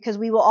mechanisms, because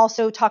we will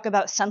also talk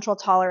about central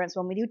tolerance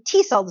when we do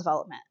T cell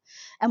development,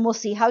 and we'll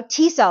see how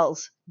T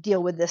cells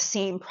deal with this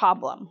same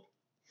problem.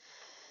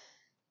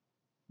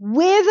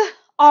 With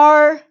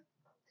our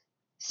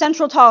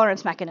central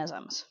tolerance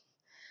mechanisms,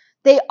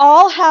 they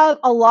all have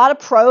a lot of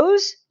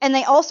pros, and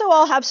they also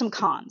all have some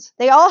cons.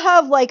 They all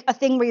have like a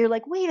thing where you're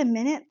like, wait a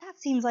minute, that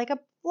seems like a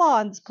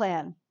flaw in this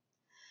plan.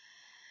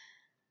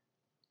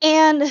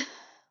 And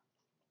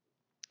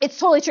it's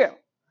totally true.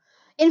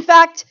 In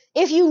fact,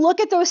 if you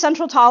look at those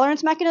central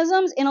tolerance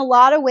mechanisms, in a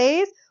lot of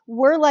ways,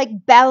 we're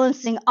like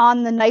balancing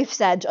on the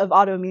knife's edge of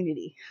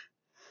autoimmunity.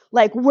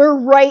 Like we're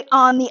right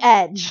on the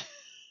edge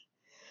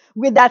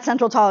with that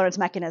central tolerance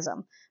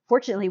mechanism.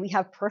 Fortunately, we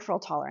have peripheral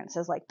tolerance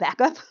as like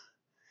backup.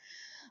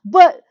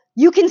 But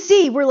you can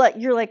see you're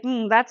like,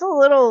 that's a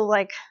little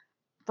like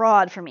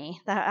broad for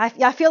me.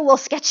 I feel a little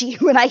sketchy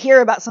when I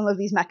hear about some of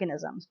these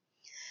mechanisms.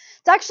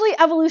 It's actually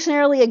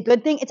evolutionarily a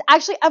good thing. It's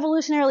actually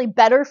evolutionarily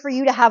better for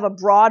you to have a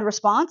broad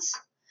response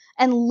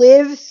and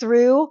live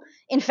through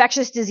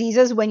infectious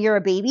diseases when you're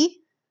a baby,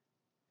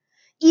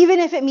 even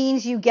if it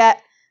means you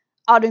get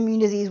autoimmune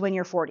disease when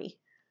you're 40.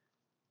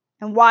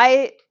 And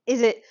why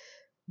is it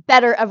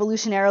better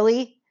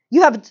evolutionarily?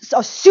 You have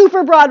a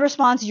super broad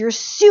response. You're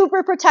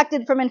super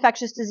protected from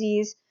infectious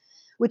disease,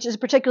 which is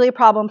particularly a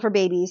problem for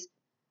babies.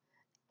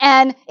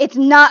 And it's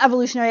not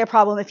evolutionary a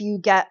problem if you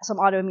get some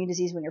autoimmune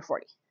disease when you're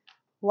 40.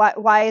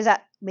 Why does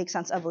that make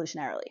sense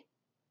evolutionarily?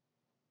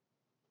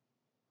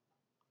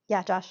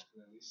 Yeah, Josh?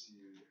 At least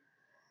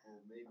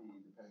well, maybe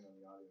depending on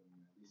the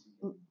autoimmune, at least you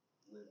can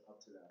live up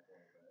to that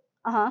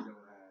point. But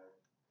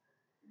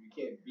you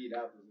can't beat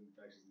out those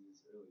infectious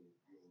diseases early.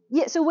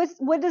 Yeah, so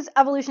what does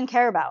evolution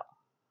care about?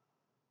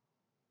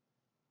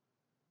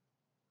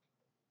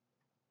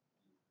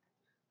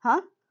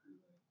 Huh?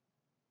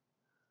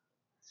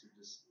 So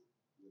just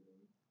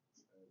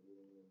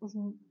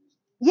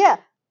Yeah.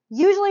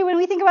 Usually when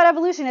we think about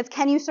evolution, it's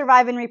can you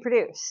survive and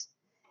reproduce?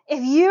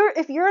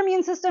 If your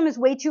immune system is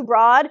way too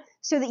broad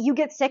so that you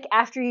get sick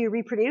after you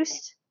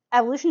reproduced,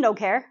 evolution don't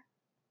care.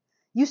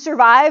 You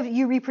survived,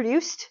 you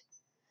reproduced,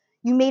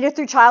 you made it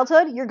through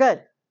childhood, you're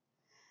good.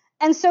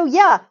 And so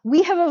yeah,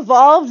 we have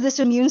evolved this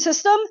immune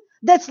system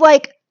that's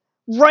like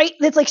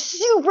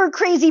super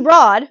crazy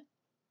broad,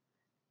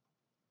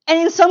 and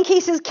in some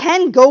cases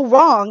can go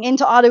wrong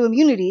into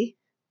autoimmunity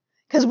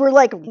because we're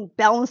like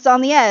balanced on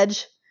the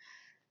edge.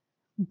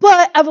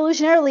 But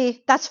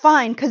evolutionarily, that's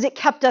fine because it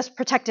kept us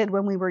protected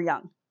when we were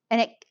young,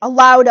 and it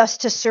allowed us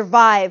to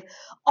survive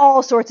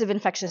all sorts of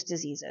infectious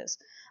diseases.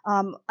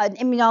 An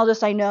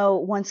immunologist I know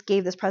once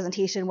gave this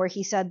presentation where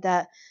he said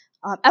that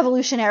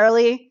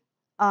evolutionarily,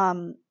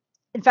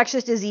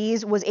 infectious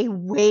disease was a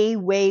way,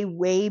 way,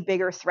 way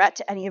bigger threat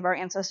to any of our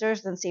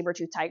ancestors than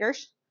saber-toothed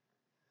tigers,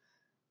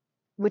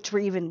 which were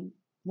even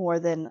more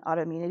than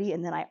autoimmunity.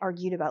 And then I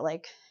argued about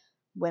like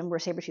when were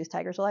saber-toothed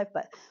tigers alive,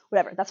 but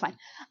whatever, that's fine.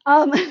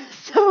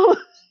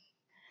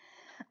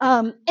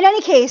 In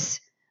any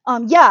case,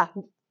 yeah,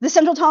 the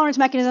central tolerance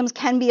mechanisms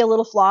can be a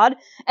little flawed.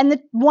 And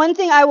the one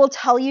thing I will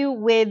tell you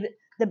with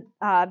the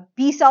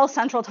B cell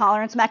central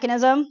tolerance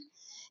mechanism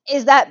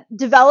is that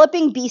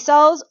developing B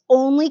cells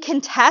only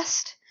can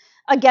test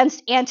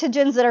against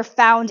antigens that are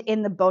found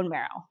in the bone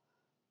marrow.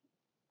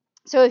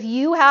 So if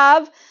you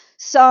have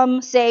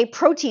some, say,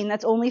 protein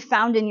that's only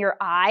found in your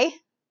eye,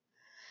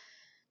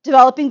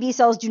 developing B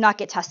cells do not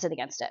get tested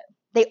against it.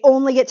 They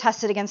only get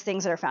tested against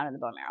things that are found in the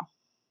bone marrow.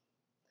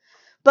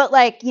 But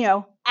like,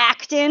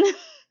 actin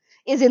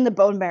is in the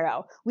bone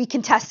marrow. We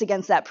can test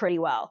against that pretty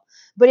well.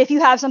 But if you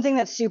have something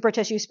that's super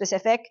tissue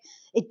specific,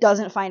 it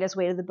doesn't find its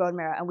way to the bone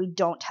marrow, and we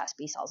don't test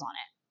B cells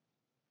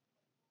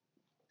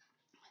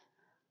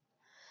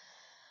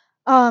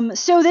on it.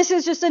 So this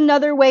is just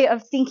another way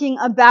of thinking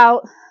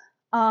about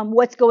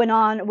what's going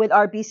on with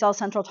our B cell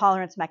central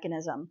tolerance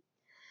mechanism.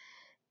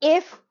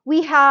 If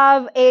we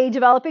have a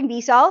developing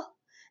B cell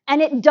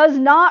and it does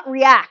not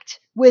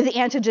react with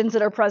antigens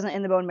that are present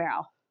in the bone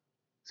marrow,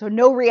 so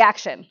no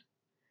reaction,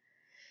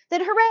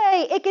 then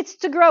hooray, it gets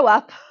to grow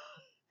up.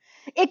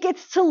 It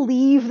gets to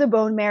leave the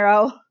bone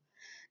marrow,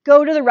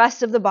 go to the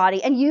rest of the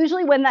body. And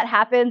usually when that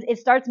happens, it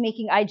starts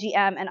making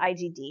IgM and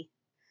IgD.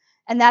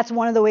 And that's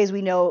one of the ways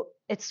we know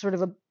it's sort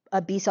of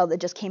a B cell that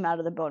just came out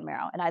of the bone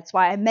marrow. And that's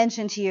why I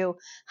mentioned to you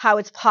how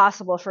it's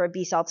possible for a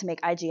B cell to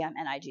make IgM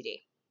and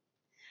IgD.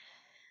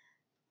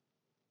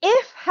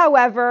 If,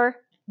 however,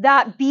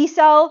 that B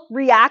cell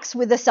reacts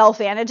with the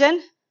self-antigen,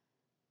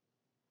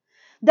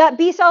 that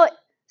B cell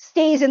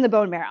stays in the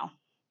bone marrow.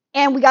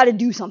 And we got to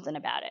do something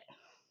about it.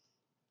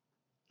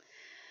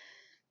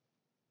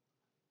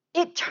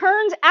 It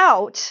turns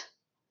out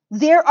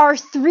there are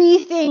 3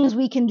 things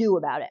we can do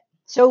about it.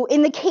 So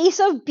in the case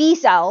of B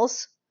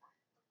cells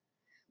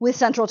with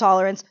central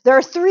tolerance, there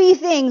are 3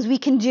 things we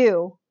can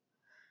do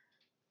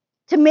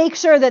to make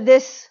sure that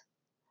this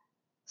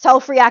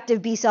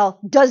self-reactive B cell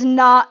does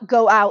not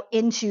go out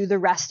into the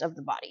rest of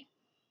the body.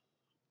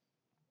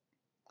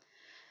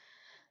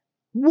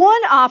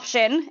 One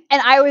option,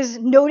 and I was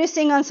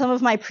noticing on some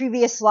of my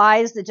previous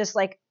slides that just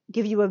like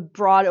give you a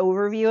broad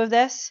overview of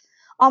this,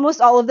 almost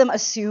all of them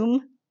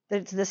assume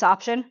that it's this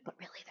option, but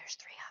really there's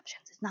 3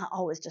 options. It's not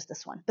always just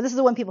this one, but this is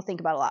the one people think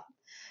about a lot.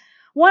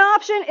 One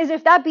option is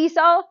if that B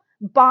cell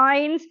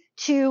binds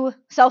to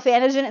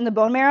self-antigen in the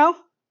bone marrow,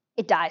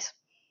 it dies.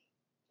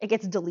 It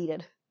gets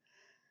deleted.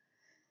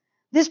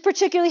 This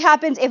particularly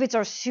happens if it's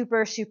a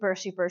super, super,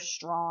 super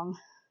strong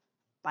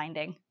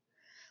binding.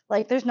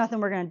 Like, there's nothing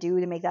we're going to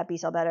do to make that B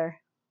cell better.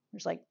 We're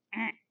just like,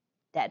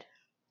 dead.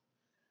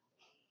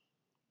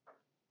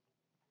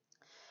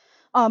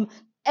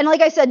 And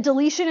like I said,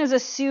 deletion is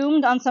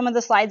assumed on some of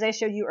the slides I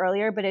showed you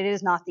earlier, but it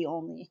is not the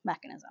only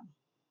mechanism.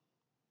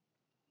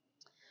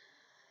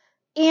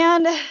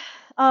 And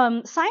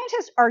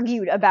scientists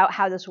argued about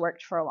how this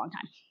worked for a long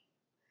time.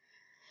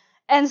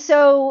 And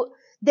so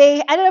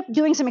they ended up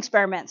doing some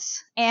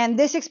experiments. And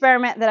this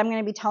experiment that I'm going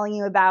to be telling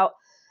you about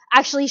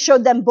actually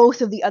showed them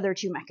both of the other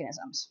 2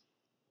 mechanisms.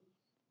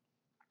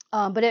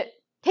 But it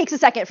takes a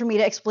second for me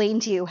to explain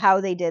to you how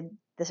they did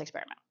this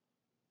experiment.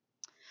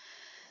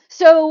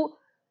 So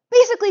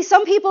basically,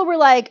 some people were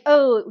like,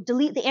 oh,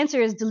 the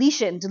answer is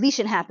deletion.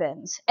 Deletion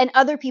happens. And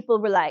other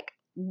people were like,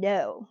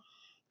 no,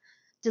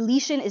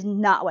 deletion is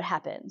not what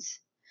happens.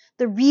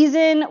 The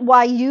reason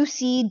why you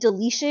see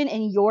deletion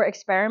in your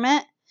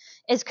experiment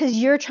is because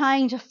you're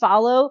trying to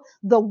follow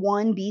the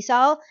one B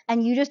cell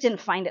and you just didn't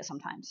find it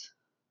sometimes.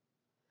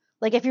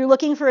 Like if you're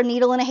looking for a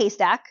needle in a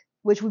haystack,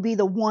 which would be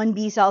the one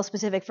B cell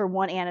specific for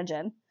one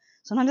antigen,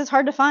 sometimes it's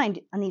hard to find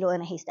a needle in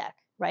a haystack,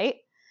 right?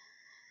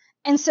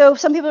 And so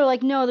some people are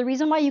like, no, the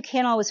reason why you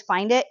can't always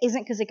find it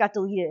isn't because it got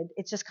deleted.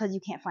 It's just because you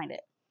can't find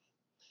it.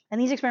 And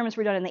these experiments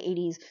were done in the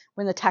 80s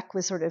when the tech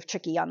was sort of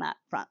tricky on that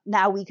front.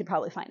 Now we could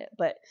probably find it,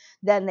 but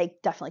then they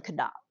definitely could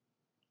not.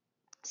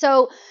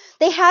 So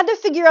they had to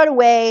figure out a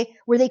way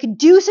where they could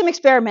do some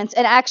experiments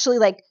and actually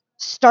like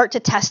start to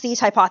test these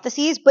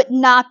hypotheses, but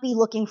not be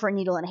looking for a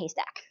needle in a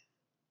haystack.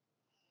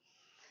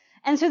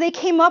 And so they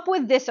came up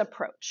with this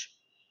approach.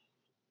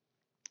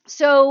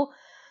 So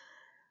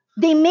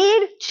they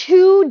made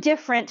 2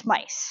 different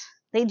mice.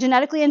 They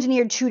genetically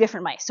engineered 2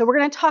 different mice. So we're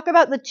going to talk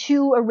about the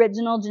 2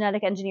 original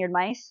genetic engineered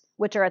mice,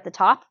 which are at the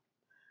top.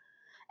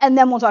 And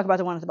then we'll talk about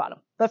the one at the bottom.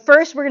 But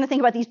first, we're going to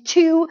think about these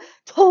 2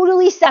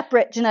 totally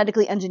separate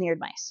genetically engineered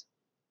mice.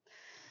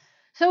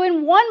 So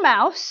in one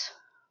mouse,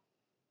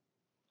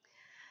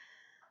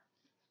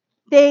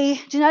 they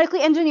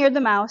genetically engineered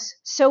the mouse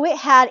so it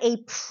had a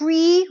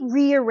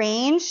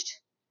pre-rearranged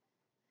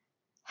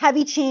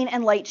heavy chain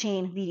and light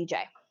chain VDJ.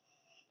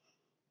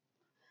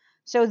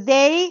 So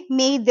they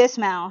made this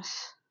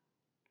mouse.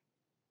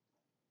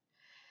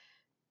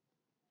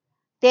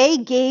 They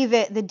gave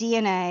it the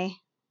DNA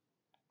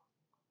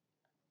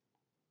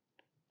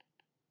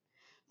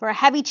for a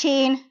heavy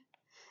chain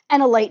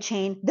and a light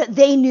chain that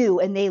they knew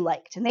and they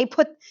liked. And they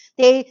put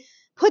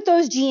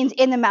those genes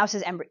in the mouse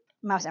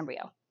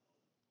embryo.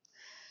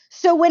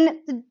 So when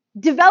the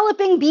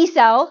developing B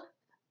cell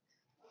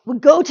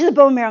would go to the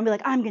bone marrow and be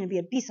like, I'm going to be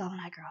a B cell when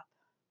I grow up,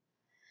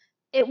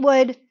 it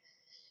would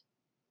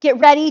get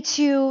ready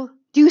to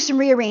do some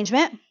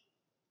rearrangement,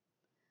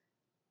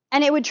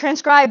 and it would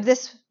transcribe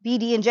this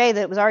BD and J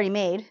that was already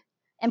made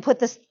and put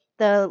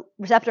the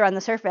receptor on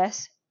the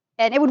surface,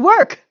 and it would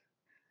work.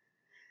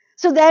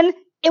 So then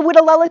it would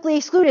allelically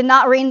exclude and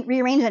not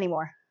rearrange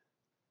anymore.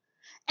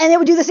 And it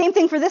would do the same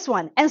thing for this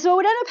one. And so what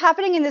would end up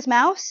happening in this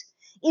mouse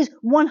is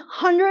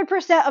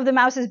 100% of the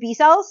mouse's B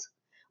cells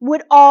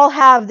would all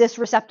have this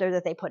receptor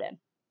that they put in.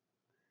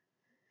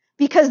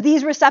 Because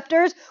these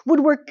receptors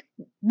would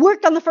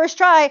worked on the first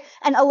try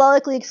and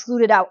allelically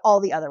excluded out all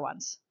the other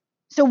ones.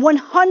 So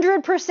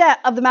 100%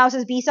 of the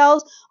mouse's B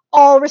cells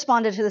all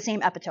responded to the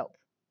same epitope.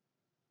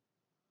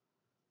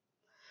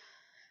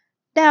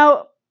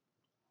 Now,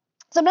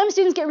 sometimes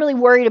students get really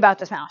worried about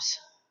this mouse.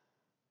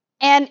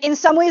 And in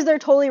some ways they're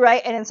totally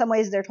right, and in some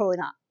ways they're totally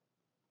not.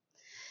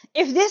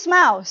 If this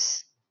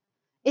mouse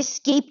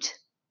escaped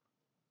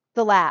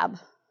the lab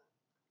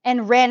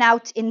and ran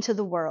out into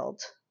the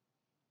world,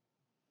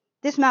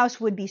 this mouse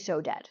would be so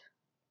dead.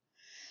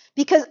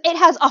 because it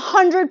has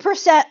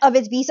 100% of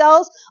its B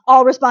cells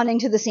all responding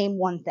to the same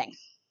one thing.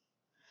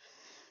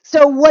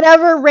 So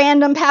whatever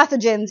random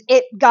pathogens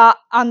it got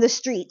on the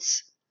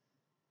streets,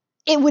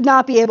 it would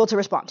not be able to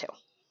respond to.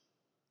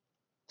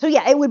 So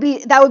yeah,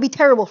 that would be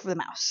terrible for the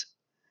mouse.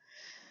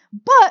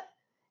 But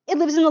it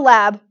lives in the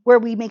lab where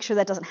we make sure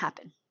that doesn't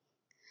happen.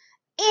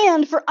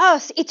 And for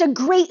us, it's a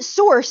great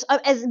source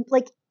of as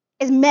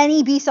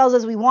many B cells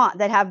as we want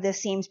that have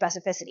this same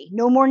specificity.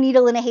 No more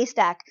needle in a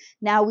haystack.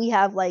 Now we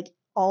have like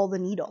all the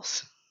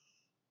needles,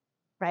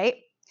 right?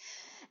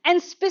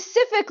 And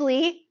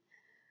specifically,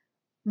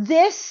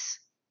 this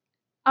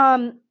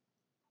antibody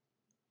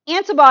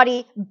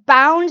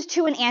bound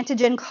to an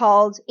antigen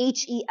called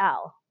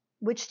HEL,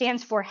 which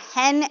stands for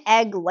hen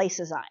egg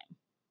lysozyme.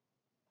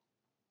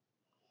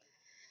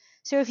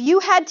 So if you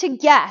had to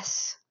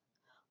guess,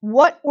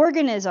 what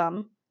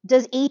organism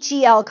does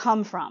HEL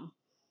come from?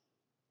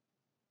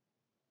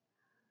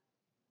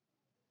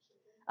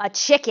 A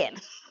chicken.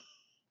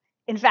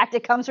 In fact,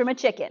 it comes from a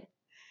chicken.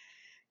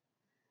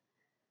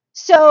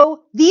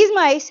 So these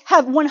mice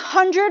have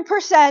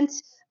 100%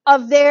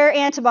 of their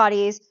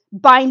antibodies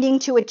binding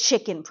to a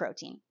chicken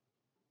protein.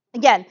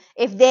 Again,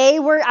 if they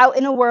were out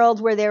in a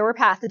world where there were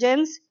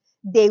pathogens,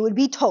 they would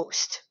be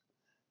toast.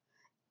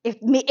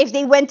 If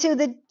they went to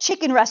the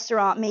chicken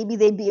restaurant, maybe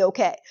they'd be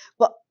okay.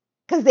 But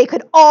because they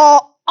could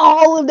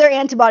all of their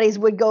antibodies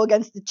would go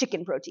against the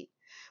chicken protein.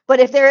 But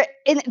if they're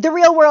in the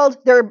real world,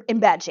 they're in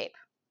bad shape.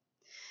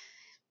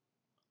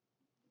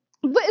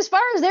 But as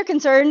far as they're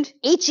concerned,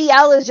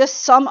 HEL is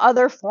just some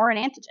other foreign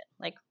antigen.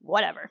 Like,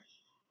 whatever.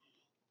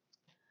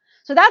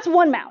 So that's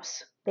one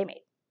mouse they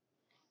made.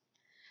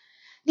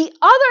 The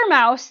other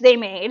mouse they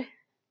made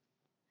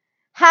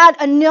had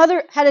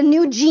a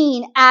new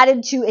gene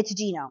added to its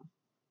genome.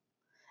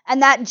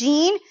 And that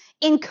gene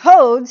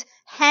encodes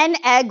hen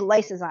egg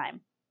lysozyme,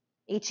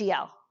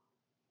 HEL.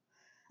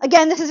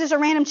 Again, this is just a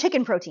random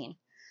chicken protein.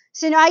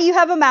 So now you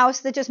have a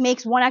mouse that just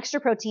makes one extra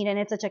protein and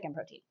it's a chicken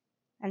protein.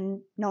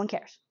 And no one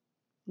cares.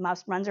 The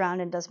mouse runs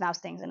around and does mouse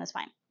things and it's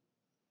fine.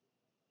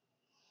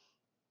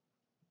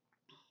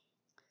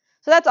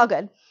 So that's all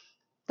good.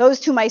 Those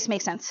two mice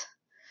make sense.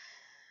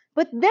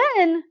 But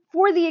then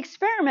for the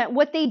experiment,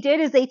 what they did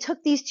is they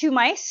took these two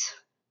mice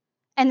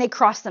and they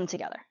crossed them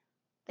together.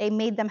 They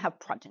made them have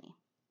progeny.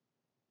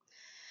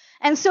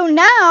 And so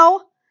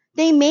now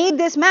they made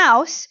this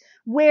mouse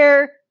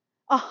where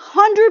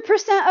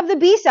 100% of the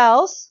B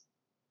cells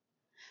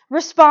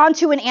respond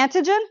to an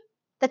antigen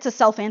that's a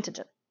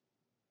self-antigen.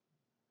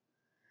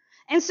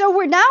 And so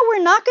we're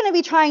not going to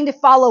be trying to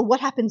follow what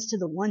happens to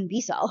the one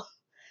B cell,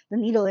 the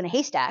needle in a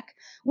haystack.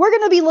 We're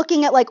going to be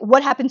looking at like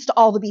what happens to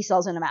all the B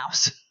cells in a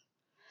mouse.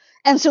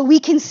 And so we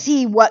can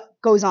see what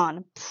goes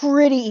on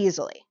pretty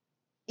easily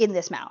in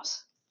this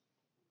mouse.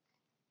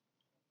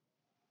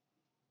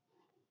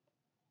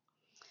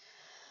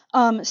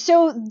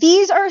 So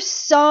these are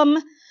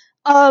some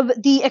of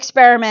the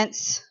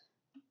experiments.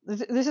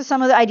 This is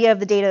some of the idea of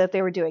the data that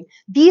they were doing.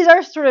 These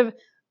are sort of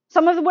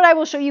some of what I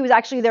will show you is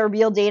actually their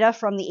real data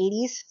from the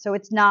 80s. So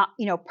it's not,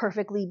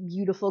 perfectly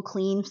beautiful,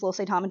 clean flow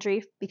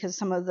cytometry because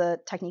some of the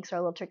techniques are a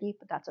little tricky,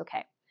 but that's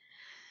okay.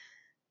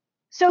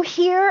 So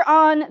here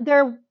on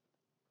their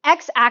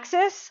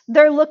x-axis,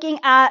 they're looking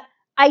at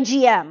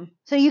IgM.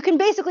 So you can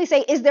basically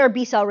say, is there a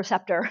B cell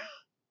receptor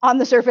on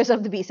the surface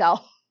of the B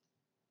cell?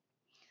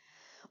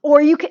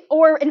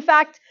 Or in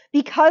fact,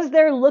 because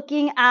they're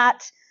looking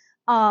at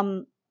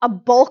a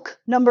bulk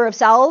number of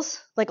cells,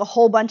 like a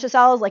whole bunch of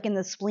cells, like in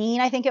the spleen,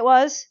 I think it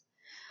was,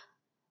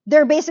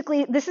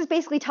 this is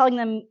basically telling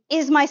them,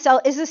 is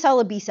this cell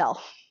a B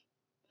cell?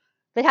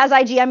 If it has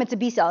IgM, it's a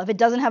B cell. If it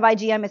doesn't have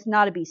IgM, it's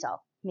not a B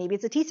cell. Maybe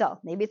it's a T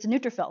cell. Maybe it's a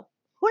neutrophil.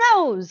 Who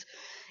knows?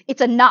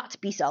 It's a not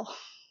B cell.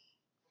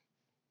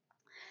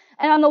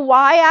 And on the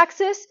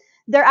y-axis,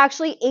 they're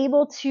actually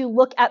able to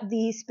look at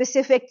the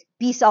specific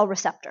B cell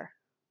receptor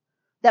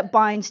that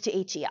binds to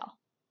HEL.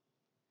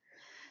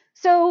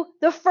 So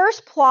the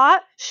first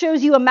plot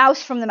shows you a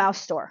mouse from the mouse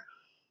store.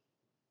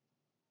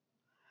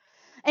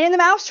 And in the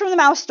mouse from the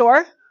mouse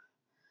store,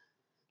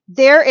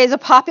 there is a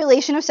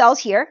population of cells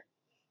here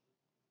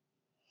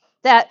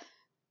that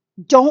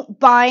don't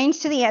bind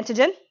to the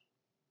antigen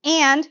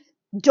and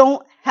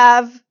don't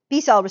have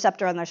B cell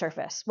receptor on their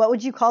surface. What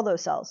would you call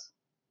those cells?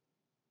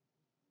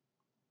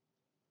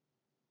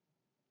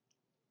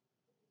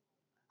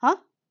 Huh?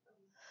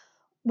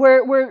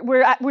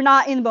 We're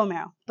not in bone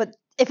marrow, but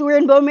if we were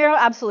in bone marrow,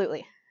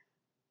 absolutely.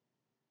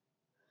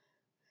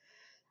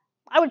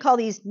 I would call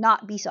these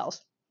not B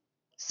cells.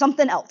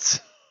 Something else.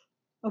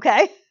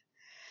 Okay?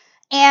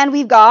 And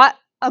we've got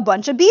a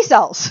bunch of B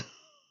cells.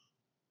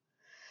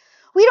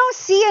 We don't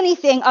see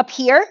anything up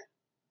here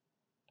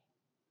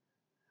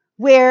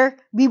where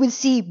we would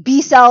see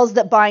B cells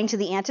that bind to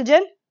the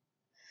antigen.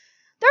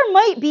 There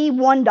might be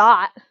one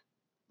dot,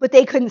 but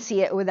they couldn't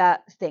see it with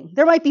that thing.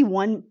 There might be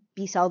one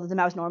B cell that the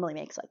mouse normally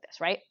makes like this,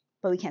 right?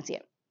 But we can't see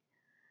it.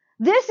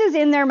 This is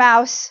in their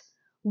mouse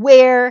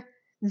where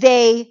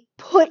they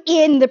put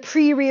in the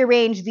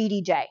pre-rearranged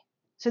VDJ.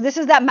 So this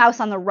is that mouse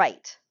on the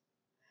right.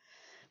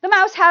 The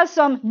mouse has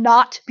some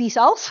not B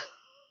cells,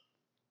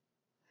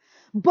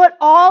 but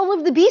all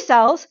of the B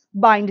cells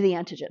bind the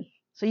antigen.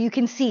 So you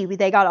can see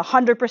they got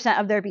 100%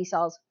 of their B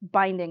cells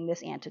binding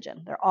this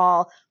antigen. They're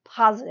all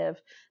positive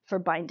for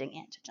binding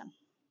antigen.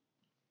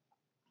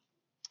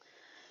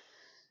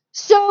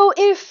 So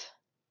if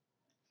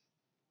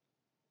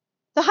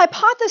the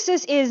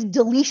hypothesis is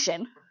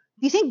deletion,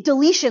 if you think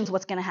deletion is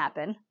what's going to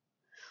happen,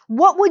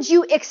 what would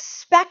you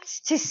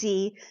expect to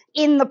see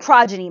in the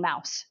progeny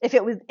mouse if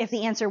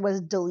the answer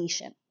was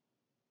deletion?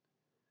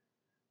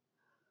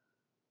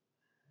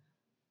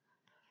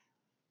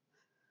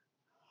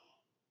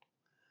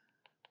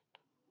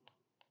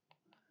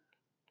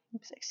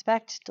 Oops,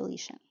 expect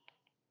deletion.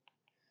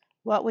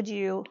 What would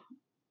you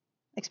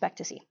expect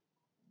to see?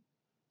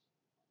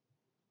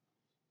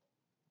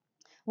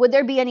 Would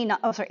there be any?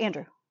 Oh, sorry,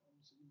 Andrew.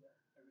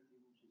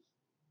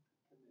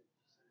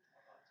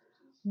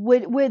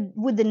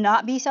 Would the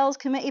not B cells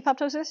commit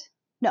apoptosis?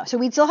 No. So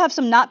we'd still have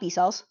some not B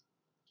cells.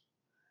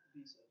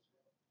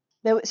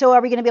 So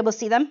are we going to be able to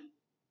see them?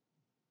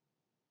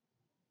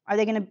 Are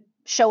they going to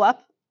show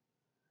up?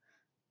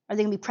 Are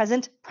they going to be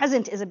present?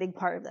 Present is a big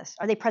part of this.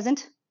 Are they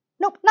present?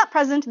 Nope, not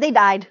present. They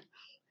died.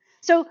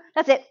 So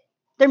that's it.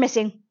 They're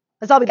missing.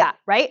 That's all we got,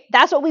 right?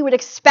 That's what we would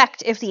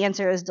expect if the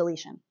answer is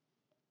deletion.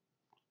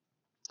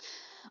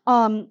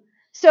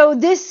 So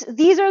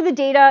these are the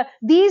data.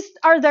 These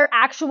are their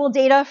actual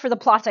data for the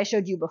plots I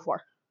showed you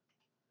before.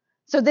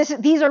 So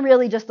these are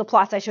really just the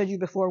plots I showed you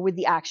before with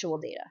the actual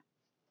data.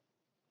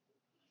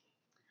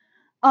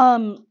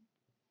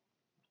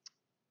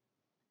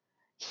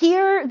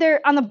 Here,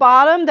 they're on the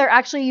bottom, they're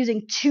actually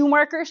using 2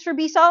 markers for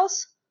B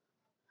cells.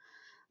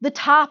 The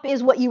top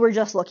is what you were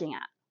just looking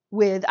at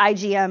with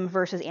IgM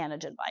versus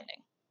antigen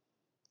binding.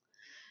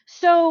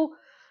 So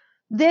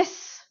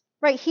this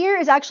right here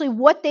is actually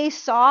what they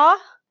saw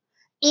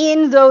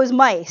in those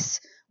mice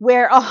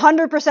where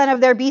 100%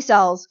 of their B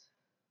cells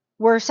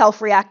were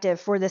self-reactive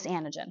for this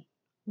antigen.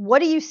 What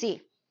do you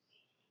see?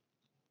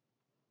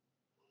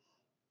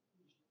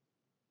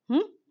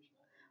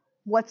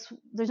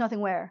 There's nothing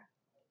where?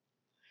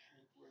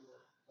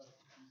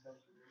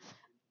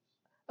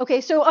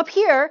 Okay, so up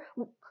here,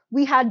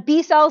 we had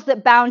B cells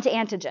that bound to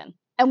antigen,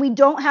 and we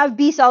don't have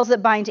B cells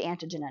that bind to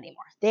antigen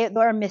anymore.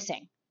 They're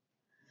missing.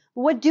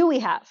 What do we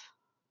have?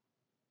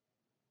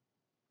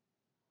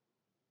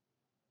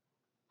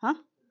 Huh?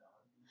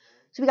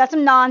 So we got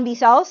some non-B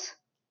cells.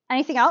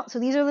 Anything else? So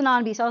these are the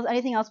non-B cells.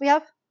 Anything else we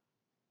have?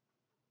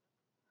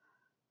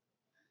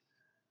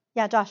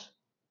 Yeah, Josh.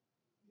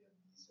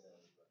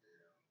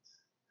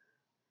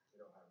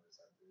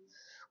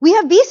 We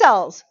have B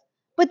cells,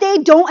 but they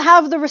don't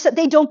have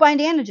they don't bind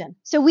antigen.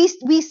 So we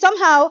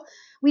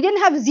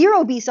didn't have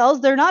 0 B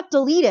cells. They're not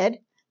deleted.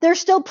 They're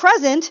still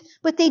present,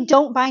 but they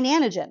don't bind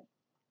antigen.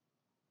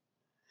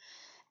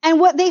 And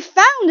what they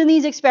found in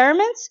these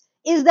experiments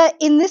is that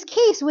in this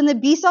case, when the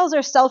B cells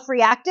are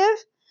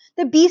self-reactive,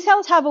 the B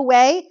cells have a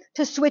way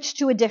to switch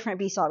to a different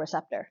B cell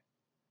receptor.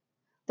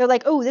 They're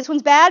like, oh, this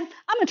one's bad.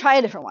 I'm going to try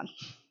a different one.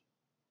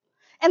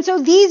 And so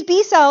these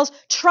B cells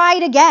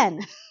tried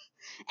again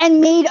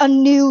and made a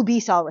new B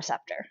cell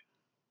receptor.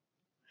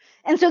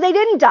 And so they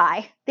didn't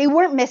die. They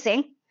weren't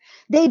missing.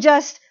 They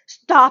just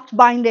stopped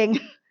binding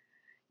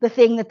the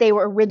thing that they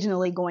were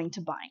originally going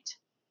to bind.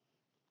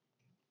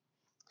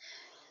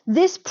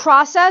 This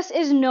process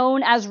is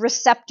known as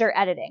receptor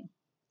editing.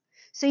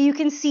 So you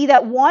can see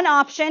that one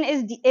option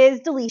is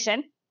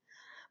deletion,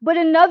 but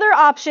another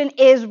option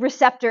is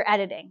receptor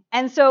editing.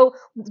 And so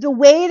the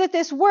way that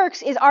this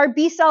works is our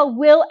B cell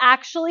will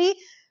actually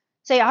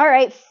say, all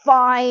right,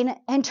 fine,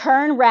 and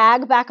turn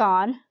RAG back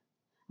on.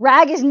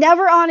 RAG is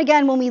never on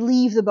again when we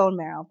leave the bone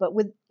marrow, but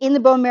in the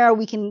bone marrow,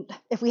 we can,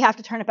 if we have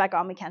to turn it back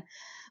on, we can.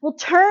 We'll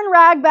turn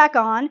RAG back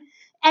on,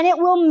 and it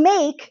will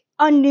make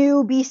a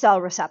new B cell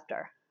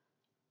receptor.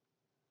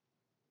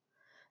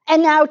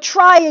 And now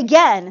try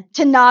again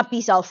to not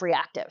be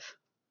self-reactive.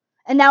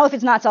 And now if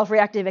it's not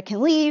self-reactive, it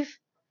can leave.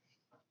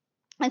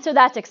 And so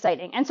that's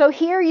exciting. And so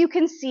here you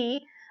can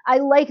see, I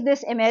like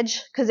this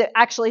image because it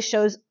actually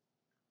shows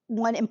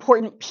one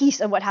important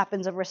piece of what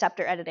happens of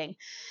receptor editing.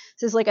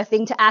 This is like a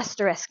thing to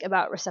asterisk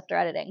about receptor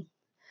editing.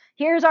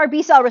 Here's our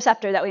B cell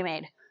receptor that we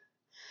made.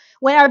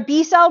 When our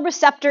B cell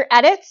receptor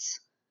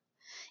edits,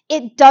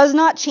 it does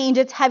not change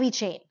its heavy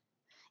chain.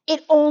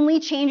 It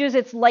only changes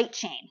its light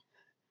chain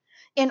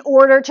in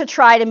order to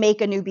try to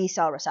make a new B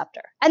cell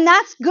receptor. And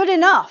that's good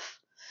enough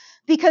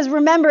because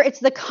remember, it's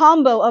the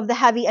combo of the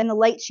heavy and the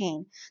light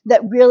chain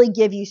that really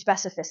give you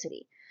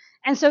specificity.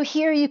 And so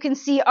here you can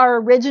see our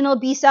original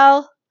B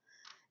cell.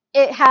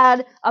 It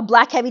had a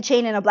black heavy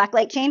chain and a black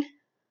light chain.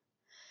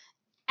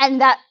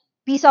 And that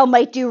B cell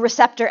might do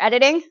receptor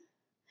editing.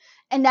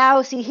 And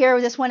now see here,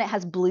 this one, it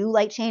has blue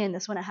light chain, and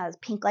this one, it has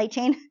pink light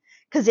chain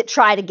because it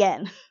tried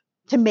again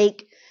to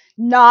make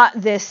not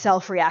this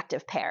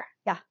self-reactive pair.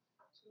 Yeah.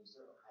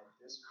 So at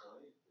this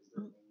point, is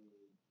there only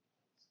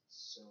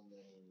so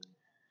many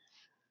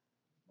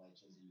light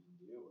chains you can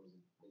do, or is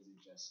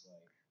it just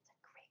like?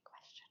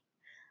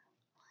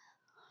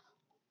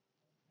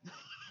 That's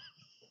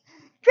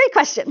a Great great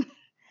question.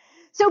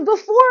 So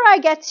before I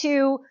get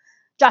to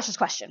Josh's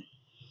question,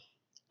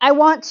 I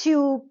want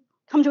to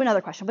come to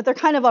another question, but they're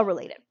kind of all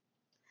related.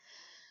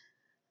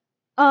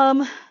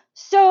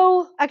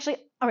 So actually,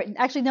 all right,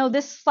 actually, no,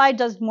 this slide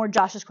does more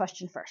Josh's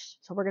question first.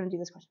 So we're going to do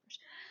this question first.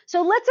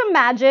 So let's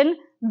imagine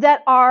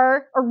that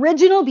our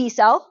original B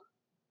cell,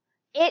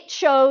 it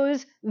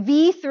shows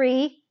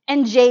V3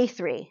 and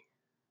J3.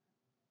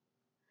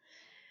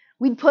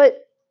 We'd put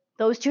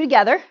those two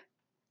together,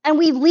 and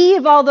we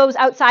leave all those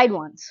outside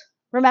ones.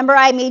 Remember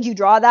I made you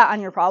draw that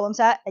on your problem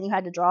set, and you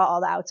had to draw all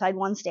the outside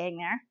ones staying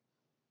there?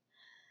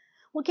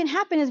 What can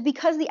happen is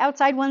because the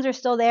outside ones are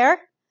still there,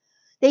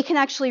 they can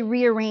actually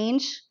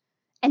rearrange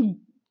and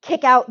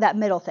kick out that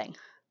middle thing.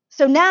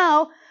 So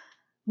now,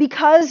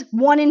 because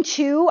 1 and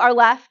 2 are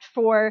left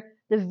for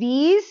the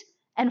V's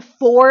and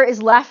 4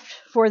 is left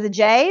for the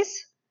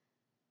J's,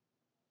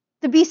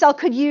 the B cell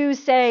could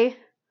use, say,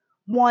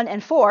 1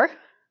 and 4,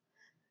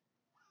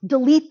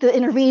 delete the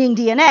intervening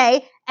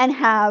DNA, and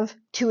have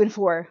 2 and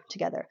 4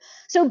 together.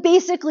 So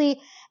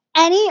basically,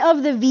 any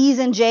of the V's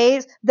and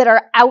J's that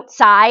are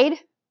outside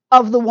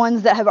of the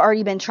ones that have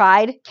already been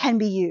tried can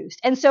be used.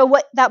 And so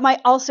what that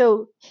might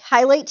also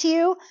highlight to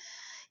you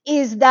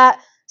is that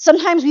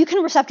sometimes you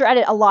can receptor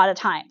edit a lot of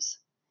times.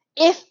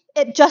 If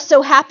it just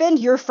so happened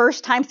your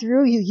first time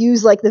through you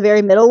use like the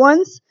very middle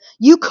ones,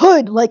 you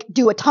could like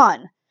do a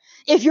ton.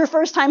 If your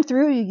first time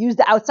through you use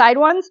the outside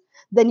ones,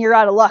 then you're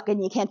out of luck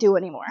and you can't do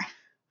anymore.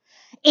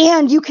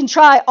 And you can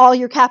try all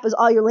your kappas,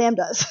 all your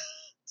lambdas.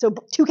 So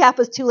 2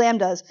 kappas, 2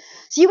 lambdas.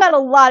 So you got a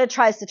lot of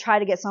tries to try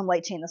to get some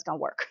light chain that's going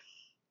to work.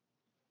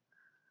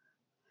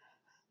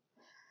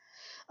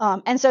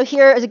 And so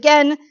here is,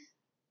 again,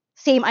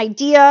 same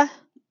idea.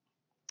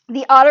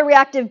 The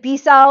autoreactive B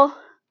cell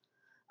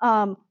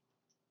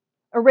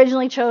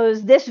originally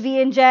chose this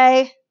V and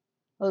J.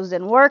 Those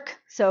didn't work,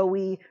 so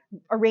we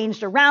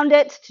arranged around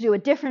it to do a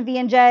different V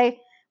and J.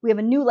 We have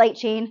a new light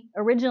chain.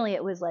 Originally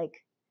it was like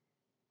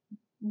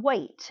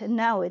white, and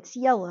now it's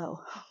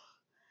yellow.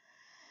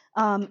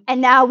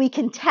 And now we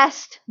can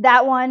test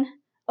that one.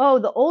 Oh,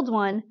 the old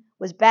one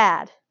was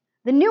bad.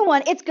 The new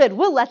one, it's good.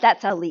 We'll let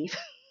that cell leave.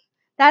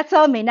 That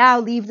cell may now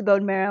leave the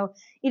bone marrow.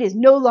 It is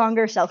no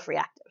longer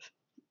self-reactive.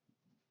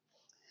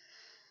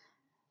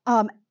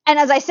 And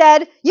as I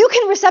said, you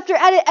can receptor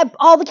edit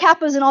all the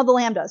kappas and all the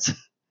lambdas.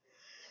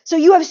 So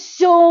you have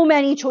so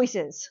many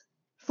choices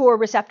for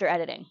receptor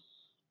editing.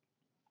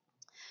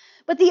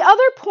 But the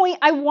other point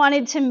I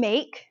wanted to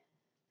make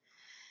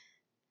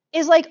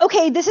is like,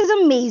 okay, this is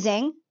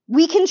amazing.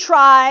 We can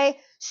try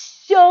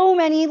so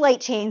many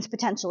light chains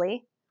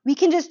potentially. We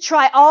can just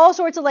try all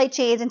sorts of light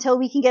chains until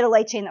we can get a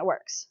light chain that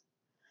works.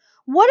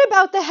 What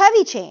about the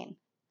heavy chain?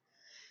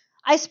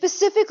 I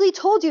specifically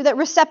told you that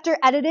receptor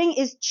editing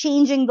is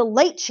changing the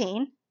light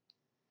chain,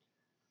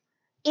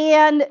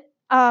 and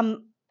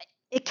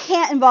it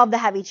can't involve the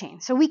heavy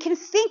chain. So we can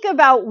think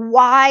about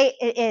why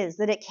it is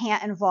that it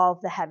can't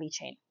involve the heavy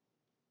chain.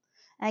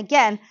 And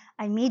again,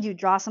 I made you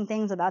draw some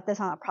things about this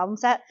on a problem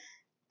set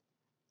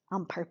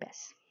on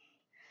purpose.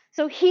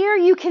 So here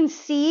you can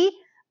see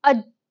a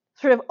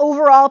sort of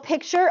overall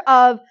picture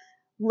of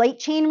light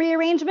chain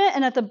rearrangement,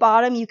 and at the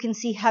bottom you can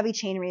see heavy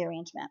chain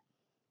rearrangement.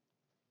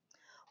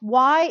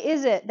 Why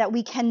is it that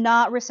we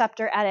cannot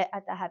receptor edit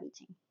at the heavy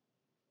chain?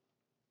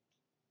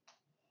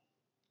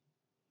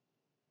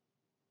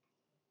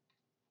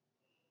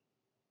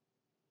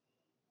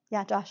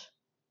 Yeah, Josh.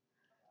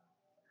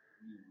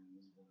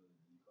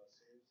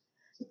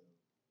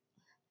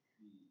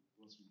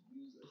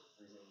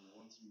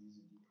 Once we use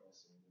a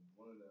decluster, then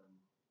one of them,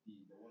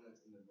 the one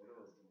that's in the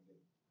middle is going to get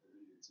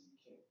deleted, so we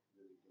can't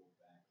really go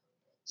back.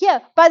 Yeah,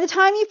 by the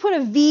time you put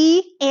a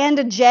V and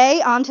a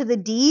J onto the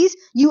D's,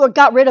 you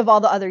got rid of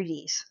all the other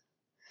D's.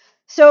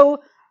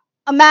 So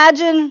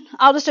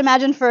I'll just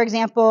imagine, for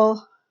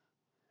example,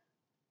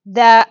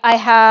 that I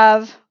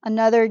have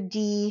another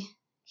D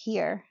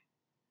here.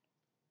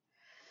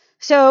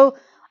 So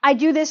I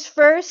do this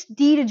first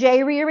D to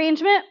J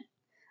rearrangement.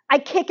 I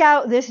kick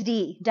out this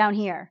D down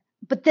here,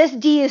 but this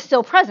D is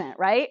still present,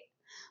 right?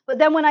 But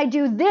then when I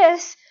do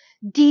this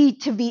D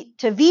to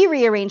V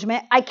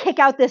rearrangement, I kick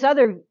out this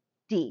other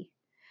D.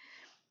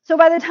 So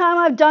by the time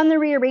I've done the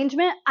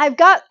rearrangement, I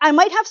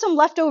might have some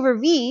leftover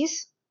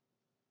V's,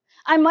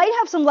 I might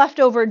have some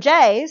leftover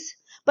J's,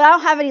 but I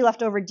don't have any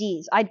leftover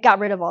D's. I got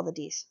rid of all the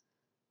D's.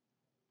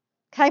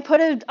 Can I put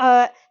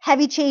a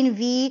heavy chain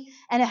V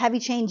and a heavy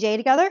chain J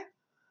together?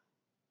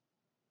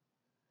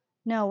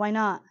 No, why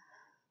not?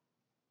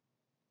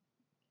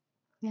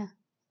 Yeah.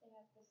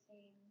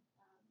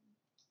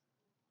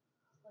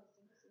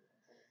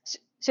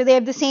 So they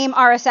have the same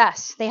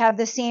RSS. They have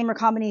the same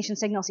recombination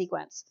signal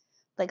sequence.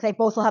 Like they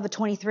both will have a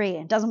 23,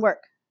 and it doesn't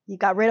work. You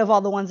got rid of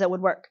all the ones that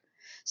would work.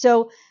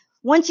 So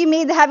once you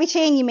made the heavy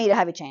chain, you made a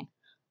heavy chain.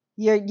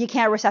 You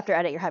can't receptor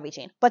edit your heavy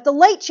chain. But the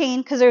light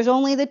chain, because there's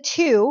only the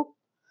 2,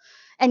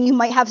 and you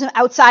might have some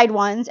outside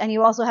ones, and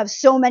you also have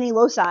so many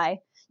loci,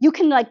 you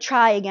can like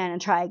try again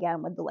and try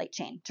again with the light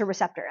chain to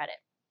receptor edit.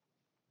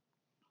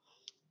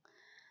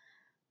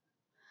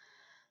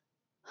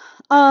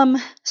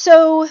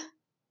 So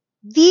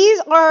these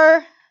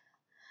are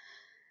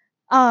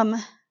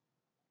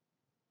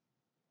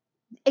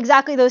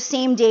exactly those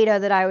same data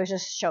that I was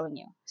just showing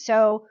you.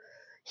 So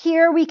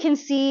here we can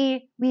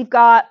see we've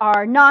got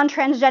our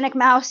non-transgenic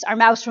mouse, our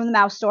mouse from the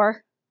mouse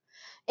store.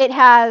 It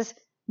has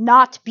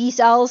not B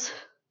cells,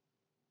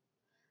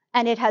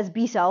 and it has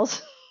B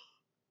cells.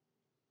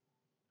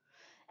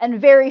 And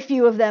very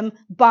few of them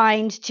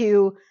bind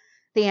to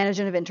the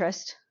antigen of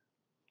interest.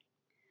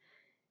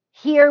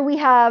 Here we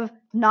have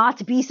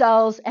not B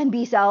cells and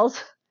B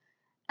cells,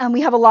 and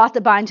we have a lot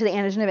that bind to the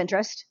antigen of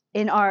interest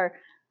in our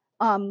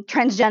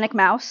transgenic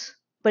mouse,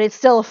 but it's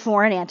still a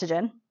foreign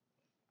antigen.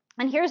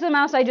 And here's the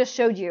mouse I just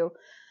showed you,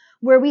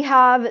 where we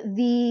have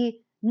the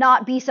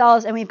not B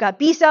cells and we've got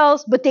B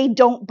cells, but they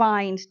don't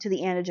bind to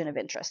the antigen of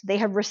interest. They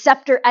have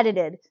receptor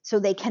edited, so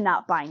they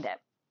cannot bind it.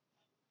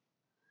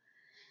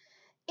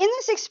 In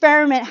this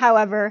experiment,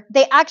 however,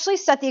 they actually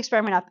set the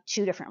experiment up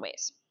 2 different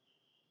ways.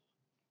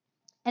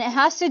 And it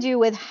has to do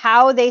with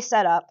how they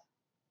set up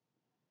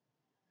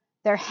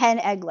their hen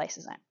egg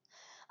lysozyme.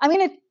 I'm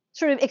going to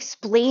sort of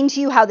explain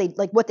to you how they,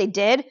 like, what they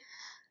did,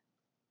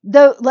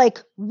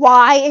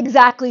 why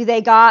exactly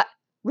they got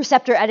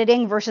receptor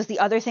editing versus the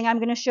other thing I'm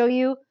going to show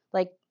you.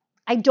 Like,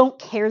 I don't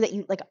care that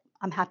you, like,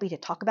 I'm happy to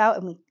talk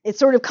about, and it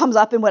sort of comes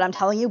up in what I'm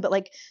telling you, but,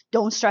 like,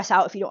 don't stress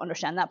out if you don't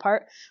understand that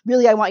part.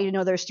 Really, I want you to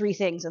know there's 3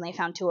 things, and they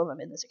found 2 of them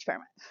in this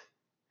experiment.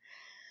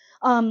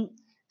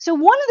 So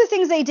one of the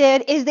things they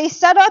did is they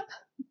set up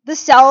the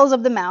cells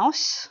of the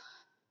mouse.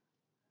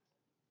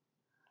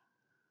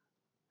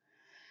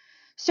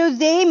 So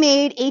they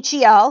made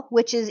HEL,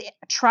 which is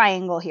a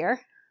triangle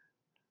here,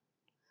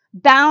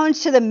 bound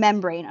to the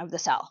membrane of the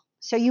cell.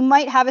 So you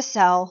might have a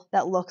cell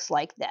that looks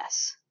like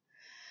this,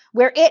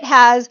 where it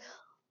has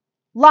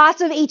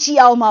lots of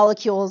HEL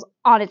molecules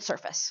on its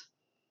surface.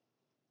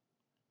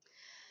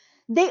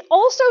 They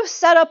also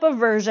set up a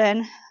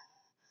version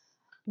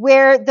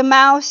where the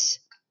mouse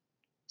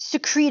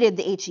secreted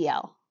the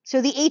HEL.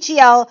 So the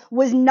HEL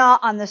was not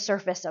on the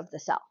surface of the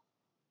cell.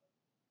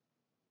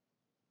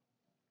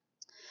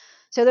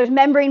 So there's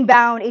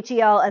membrane-bound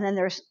HEL, and then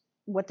there's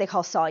what they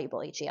call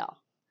soluble HEL.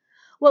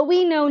 What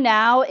we know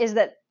now is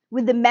that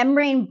with the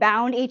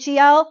membrane-bound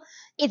HEL,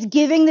 it's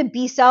giving the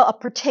B cell a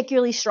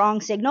particularly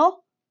strong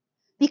signal,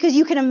 because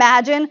you can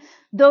imagine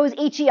those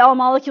HEL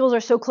molecules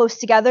are so close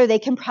together, they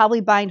can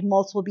probably bind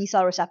multiple B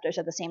cell receptors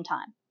at the same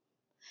time.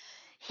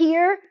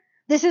 Here,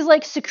 this is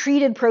like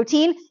secreted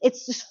protein.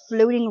 It's just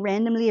floating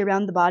randomly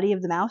around the body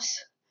of the mouse.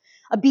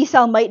 A B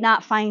cell might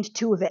not find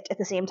 2 of it at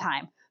the same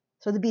time.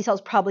 So the B cell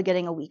is probably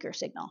getting a weaker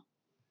signal.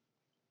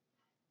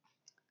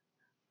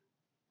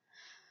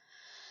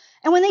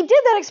 And when they did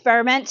that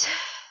experiment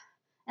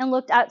and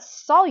looked at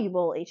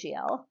soluble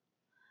HEL,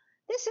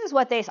 this is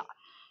what they saw.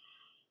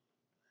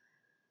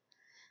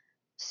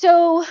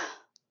 So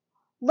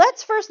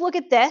let's first look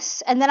at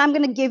this, and then I'm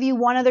going to give you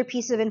one other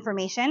piece of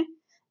information,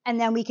 and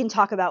then we can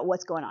talk about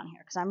what's going on here,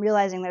 because I'm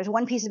realizing there's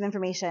one piece of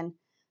information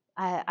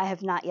I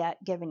have not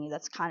yet given you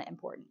that's kind of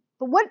important.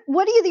 But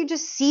what do you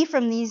just see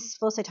from these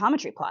flow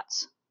cytometry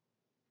plots?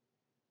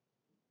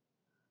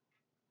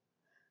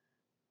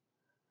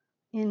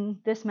 In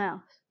this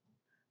mouse.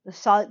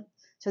 So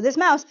this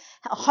mouse,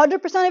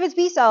 100% of its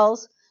B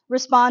cells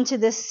respond to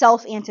this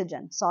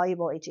self-antigen,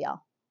 soluble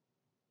HEL.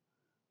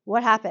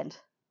 What happened?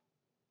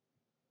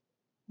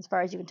 As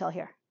far as you can tell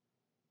here.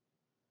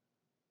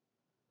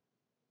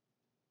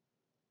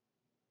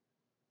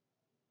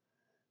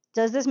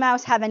 Does this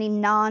mouse have any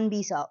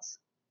non-B cells?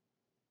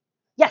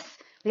 Yes,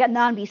 we got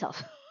non-B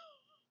cells.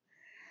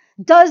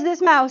 Does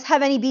this mouse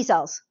have any B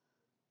cells?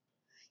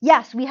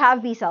 Yes, we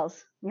have B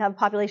cells. We have a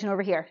population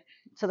over here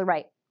to the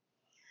right.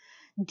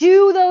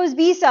 Do those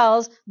B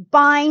cells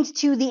bind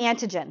to the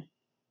antigen?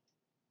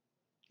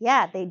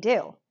 Yeah, they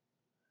do.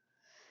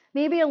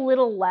 Maybe a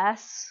little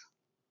less,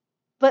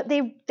 but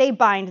they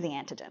bind the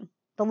antigen.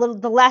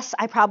 The less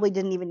I probably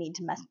didn't even need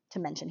to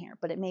mention here,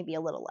 but it may be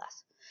a little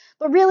less.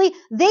 But really,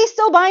 they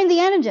still bind the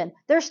antigen.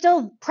 They're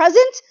still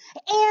present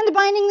and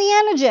binding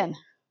the antigen.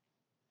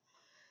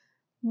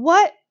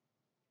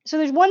 So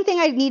there's one thing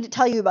I need to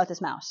tell you about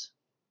this mouse.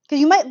 Because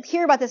you might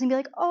hear about this and be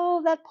like,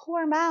 oh, that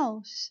poor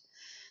mouse.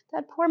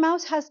 That poor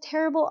mouse has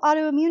terrible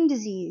autoimmune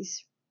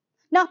disease.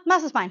 No,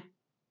 mouse is fine.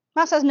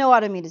 Mouse has no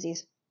autoimmune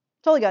disease.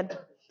 Totally good.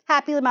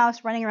 Happy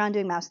mouse running around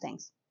doing mouse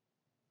things.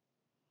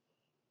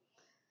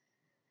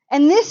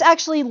 And this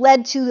actually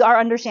led to our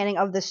understanding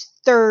of this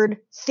third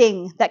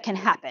thing that can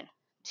happen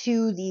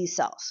to these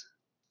cells.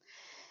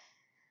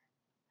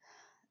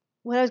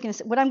 What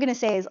I'm going to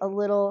say is a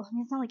little, I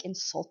mean, it's not like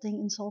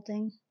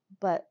insulting,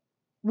 but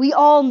we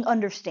all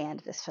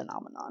understand this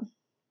phenomenon.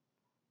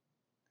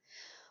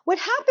 What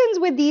happens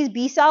with these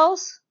B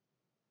cells,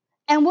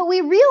 and what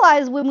we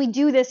realize when we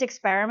do this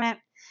experiment,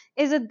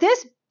 is that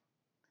this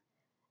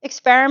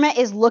experiment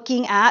is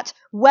looking at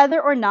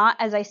whether or not,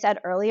 as I said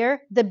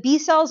earlier, the B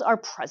cells are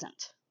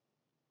present.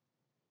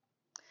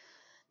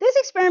 This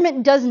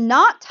experiment does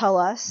not tell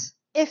us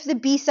if the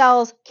B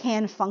cells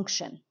can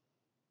function,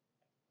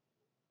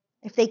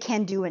 if they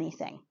can do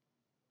anything.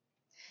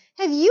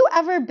 Have you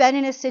ever been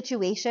in a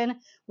situation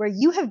where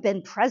you have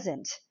been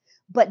present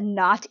but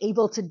not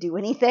able to do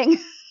anything?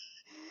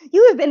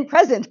 You have been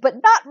present but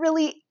not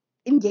really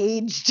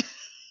engaged.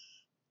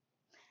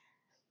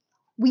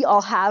 We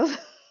all have.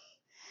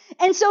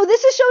 And so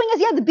this is showing us,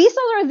 yeah, the B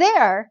cells are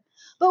there,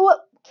 but what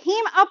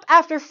came up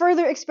after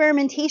further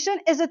experimentation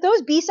is that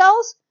those B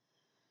cells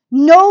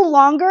no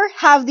longer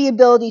have the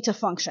ability to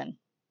function.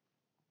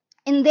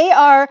 And they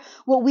are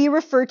what we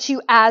refer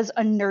to as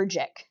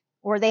anergic,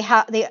 or they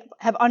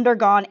have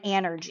undergone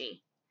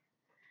anergy.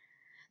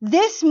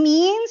 This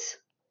means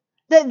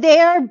that they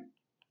are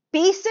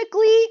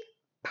basically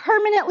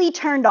permanently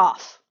turned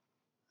off.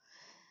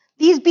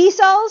 These B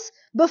cells,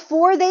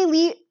 before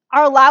they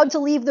are allowed to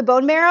leave the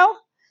bone marrow,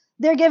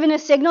 they're given a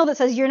signal that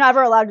says you're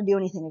never allowed to do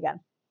anything again.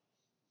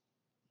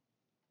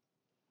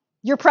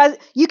 You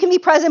can be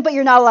present, but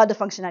you're not allowed to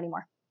function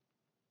anymore.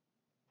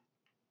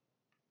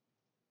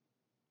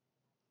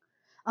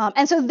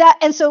 And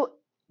so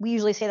we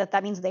usually say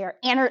that means they are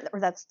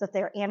that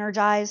they are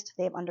energized.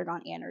 They have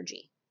undergone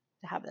anergy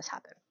to have this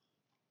happen.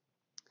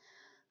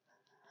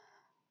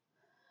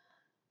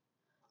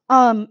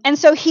 And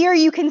so here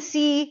you can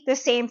see the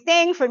same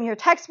thing from your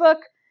textbook.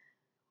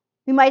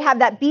 We might have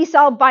that B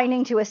cell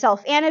binding to a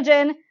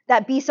self-antigen.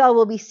 That B cell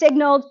will be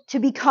signaled to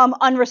become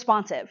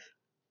unresponsive.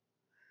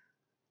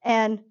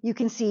 And you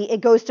can see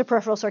it goes to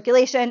peripheral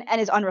circulation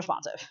and is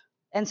unresponsive.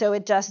 And so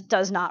it just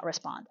does not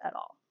respond at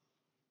all.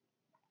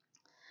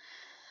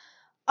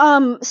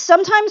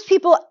 Sometimes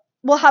people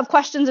will have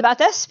questions about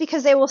this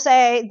because they will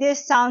say,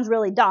 this sounds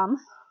really dumb.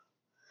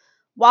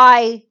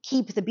 Why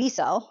keep the B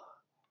cell?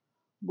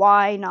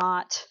 Why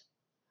not,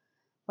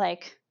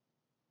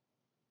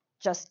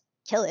 just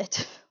kill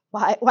it?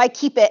 Why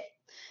keep it?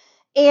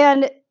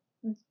 And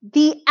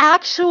the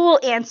actual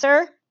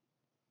answer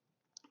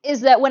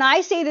is that when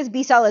I say this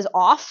B cell is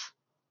off,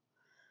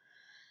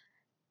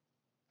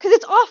 because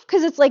it's off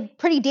because it's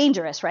pretty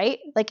dangerous, right?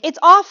 It's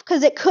off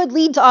because it could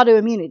lead to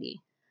autoimmunity.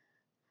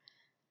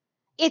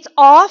 It's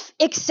off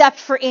except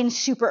for in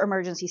super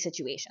emergency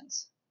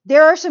situations.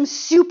 There are some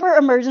super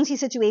emergency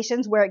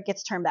situations where it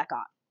gets turned back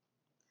on.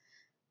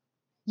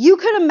 You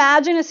could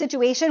imagine a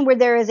situation where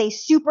there is a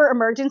super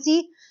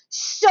emergency,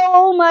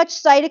 so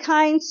much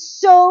cytokine,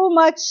 so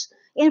much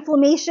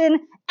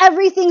inflammation,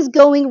 everything's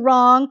going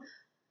wrong,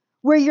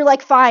 where you're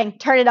like, fine,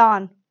 turn it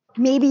on.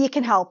 Maybe it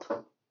can help.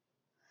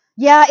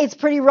 Yeah, it's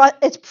pretty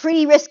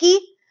risky,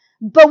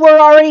 but we're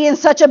already in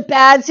such a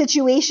bad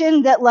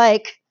situation that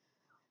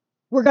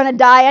we're going to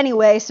die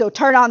anyway, so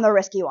turn on the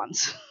risky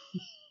ones.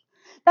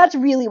 That's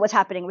really what's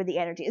happening with the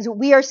energy, is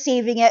we are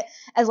saving it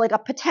as a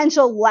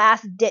potential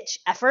last-ditch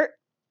effort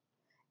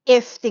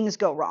if things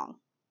go wrong.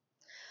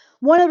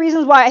 One of the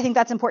reasons why I think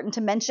that's important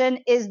to mention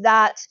is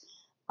that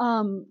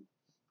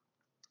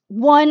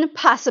one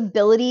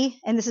possibility,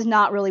 and this is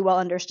not really well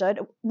understood,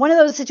 one of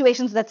those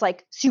situations that's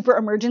super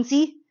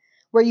emergency,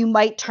 where you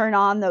might turn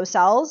on those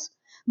cells,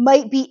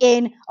 might be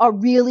in a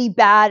really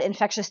bad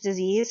infectious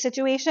disease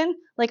situation.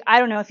 I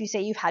don't know if you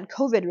say you've had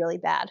COVID really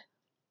bad.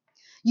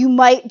 You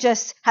might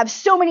just have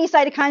so many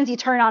cytokines, you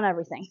turn on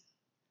everything.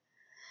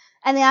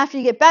 And then after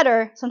you get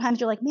better, sometimes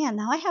you're like, man,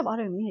 now I have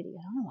autoimmunity.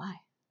 I don't know why.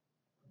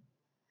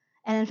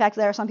 And in fact,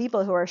 there are some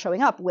people who are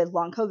showing up with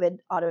long COVID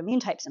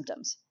autoimmune type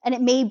symptoms. And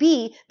it may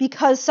be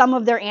because some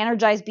of their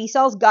energized B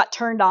cells got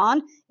turned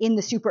on in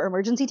the super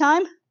emergency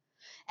time.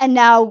 And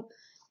now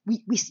you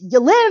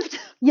lived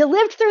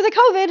through the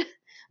COVID,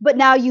 but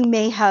now you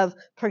may have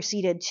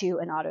proceeded to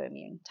an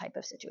autoimmune type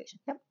of situation.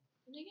 Yep.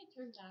 Can they get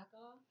turned back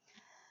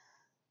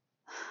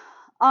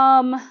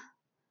off?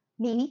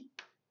 Maybe.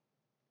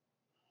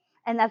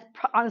 And that's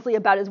honestly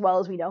about as well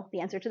as we know the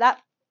answer to that.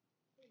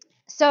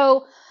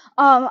 So,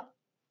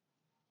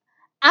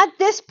 at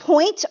this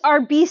point,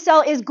 our B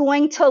cell is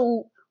going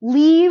to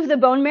leave the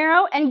bone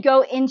marrow and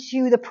go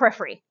into the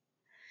periphery,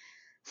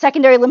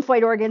 secondary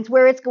lymphoid organs,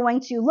 where it's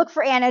going to look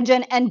for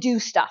antigen and do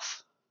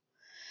stuff.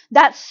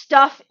 That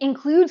stuff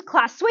includes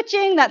class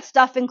switching, that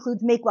stuff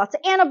includes make lots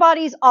of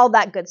antibodies, all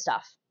that good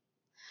stuff.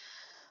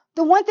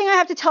 The one thing I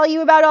have to tell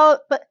you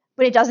about but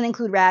it doesn't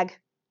include RAG.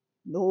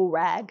 No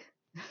RAG.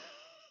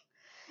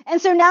 And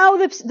so now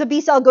the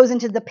B cell goes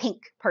into the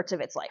pink parts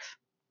of its life.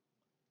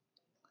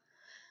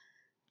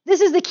 This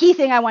is the key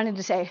thing I wanted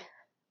to say.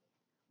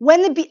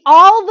 When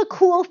all the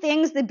cool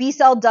things the B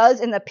cell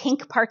does in the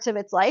pink parts of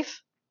its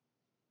life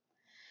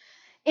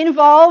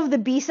involve the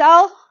B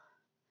cell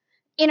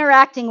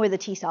interacting with a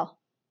T cell.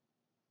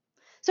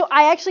 So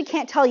I actually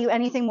can't tell you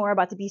anything more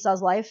about the B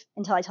cell's life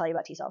until I tell you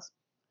about T cells,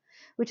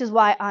 which is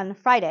why on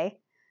Friday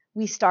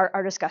we start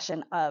our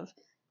discussion of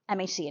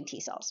MHC and T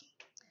cells.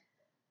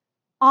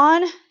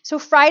 So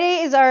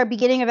Friday is our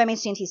beginning of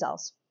MHC and T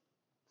cells.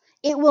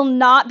 It will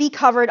not be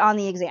covered on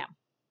the exam.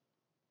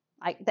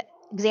 The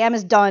exam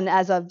is done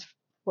as of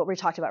what we're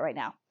talking about right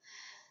now.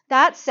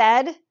 That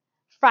said,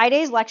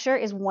 Friday's lecture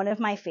is one of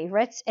my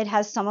favorites. It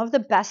has some of the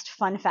best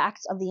fun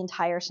facts of the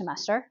entire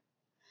semester.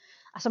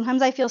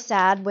 Sometimes I feel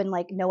sad when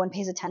no one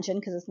pays attention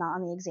because it's not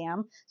on the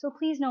exam. So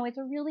please know it's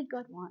a really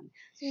good one.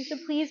 So you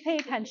should please pay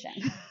attention.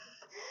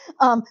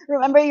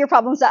 Remember your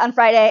problem set on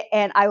Friday,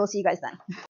 and I will see you guys then.